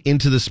falling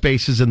into the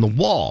spaces in the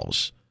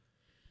walls.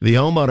 The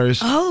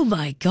homeowners Oh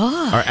my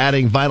God. are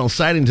adding vinyl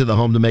siding to the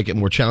home to make it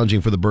more challenging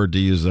for the bird to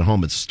use their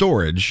home as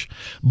storage.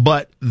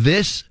 But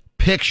this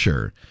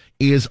picture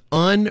is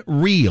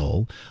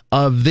unreal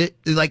of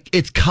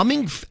it's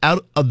coming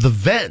out of the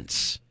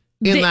vents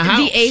in the house.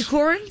 The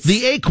acorns?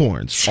 The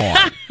acorns are.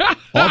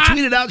 I'll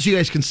tweet it out so you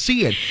guys can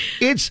see it.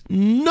 It's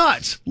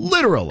nuts,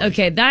 literally.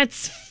 Okay,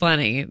 that's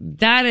funny.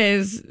 That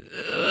is.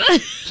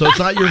 So it's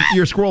not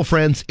your squirrel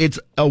friends. It's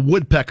a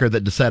woodpecker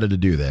that decided to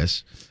do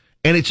this.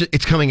 And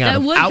it's coming out That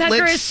of woodpecker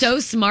outlets. is so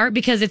smart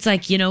because it's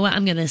like, you know what?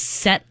 I'm going to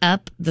set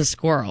up the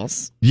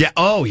squirrels. Yeah.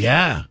 Oh,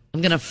 yeah.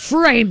 I'm going to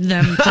frame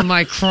them for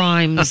my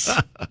crimes.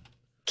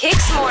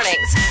 Kicks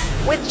Mornings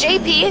with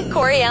JP,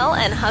 Coriel,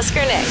 and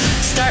Husker Nick.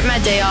 Start my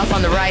day off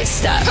on the right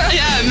stuff.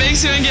 Yeah, it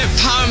makes you get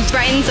pumped.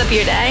 Brightens up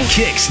your day.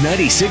 Kicks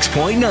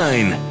 96.9.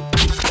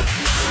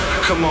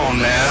 Come on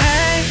now.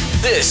 Hey.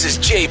 This is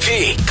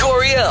JP,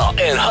 Coriel,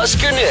 and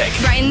Husker Nick.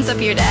 Brightens up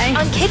your day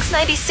on Kicks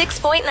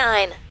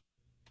 96.9.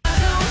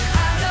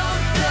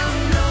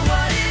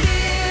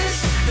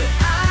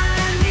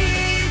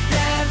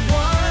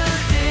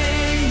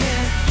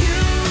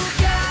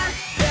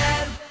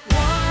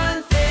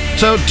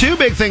 So, two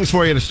big things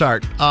for you to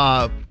start.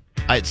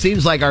 It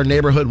seems like our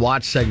Neighborhood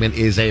Watch segment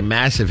is a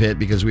massive hit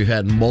because we've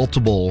had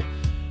multiple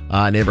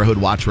Neighborhood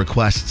Watch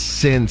requests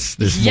since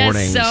this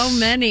morning's so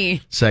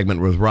many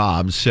segment with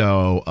Rob.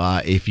 So,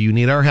 if you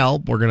need our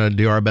help, we're going to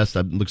do our best.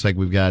 It looks like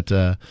we've got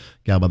a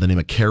guy by the name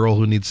of Carol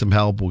who needs some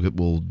help.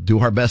 We'll do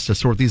our best to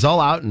sort these all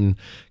out and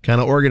kind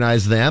of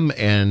organize them.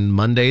 And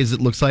Mondays,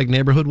 it looks like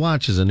Neighborhood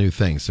Watch is a new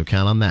thing. So,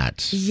 count on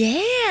that.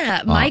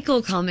 Yeah.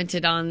 Michael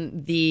commented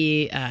on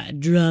the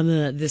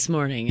drama this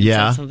morning and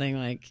Yeah. said something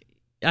like,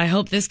 I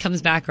hope this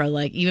comes back, or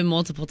like even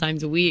multiple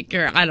times a week,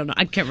 or I don't know.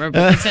 I can't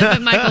remember what he said,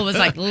 but Michael was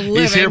like,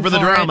 He's here for the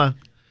it. drama.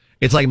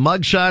 It's like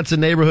mugshots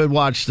and Neighborhood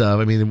Watch stuff.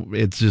 I mean,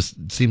 it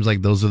seems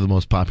like those are the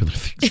most popular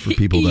things for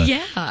people to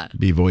Yeah.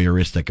 be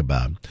voyeuristic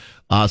about.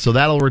 So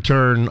that'll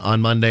return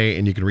on Monday,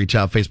 and you can reach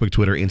out Facebook,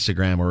 Twitter,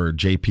 Instagram, or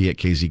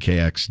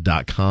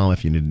jp@kzkx.com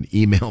if you need to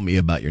email me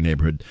about your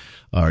neighborhood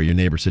or your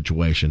neighbor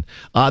situation.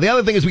 The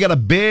other thing is we got a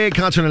big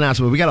concert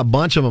announcement. We got a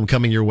bunch of them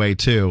coming your way,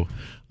 too.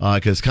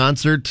 Because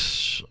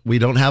concerts, we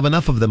don't have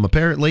enough of them,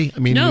 apparently. I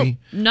mean, No,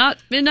 not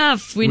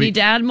enough. We need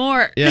to add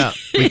more. Yeah,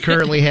 we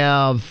currently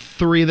have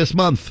 3 this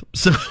month.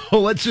 So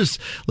let's just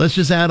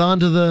add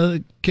on to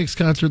the Kicks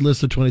concert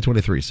list of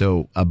 2023.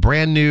 So a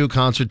brand new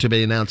concert to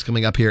be announced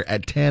coming up here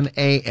at 10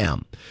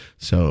 a.m.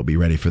 So be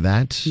ready for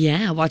that.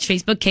 Yeah, watch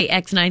Facebook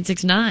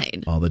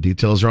KX969. All the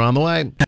details are on the way.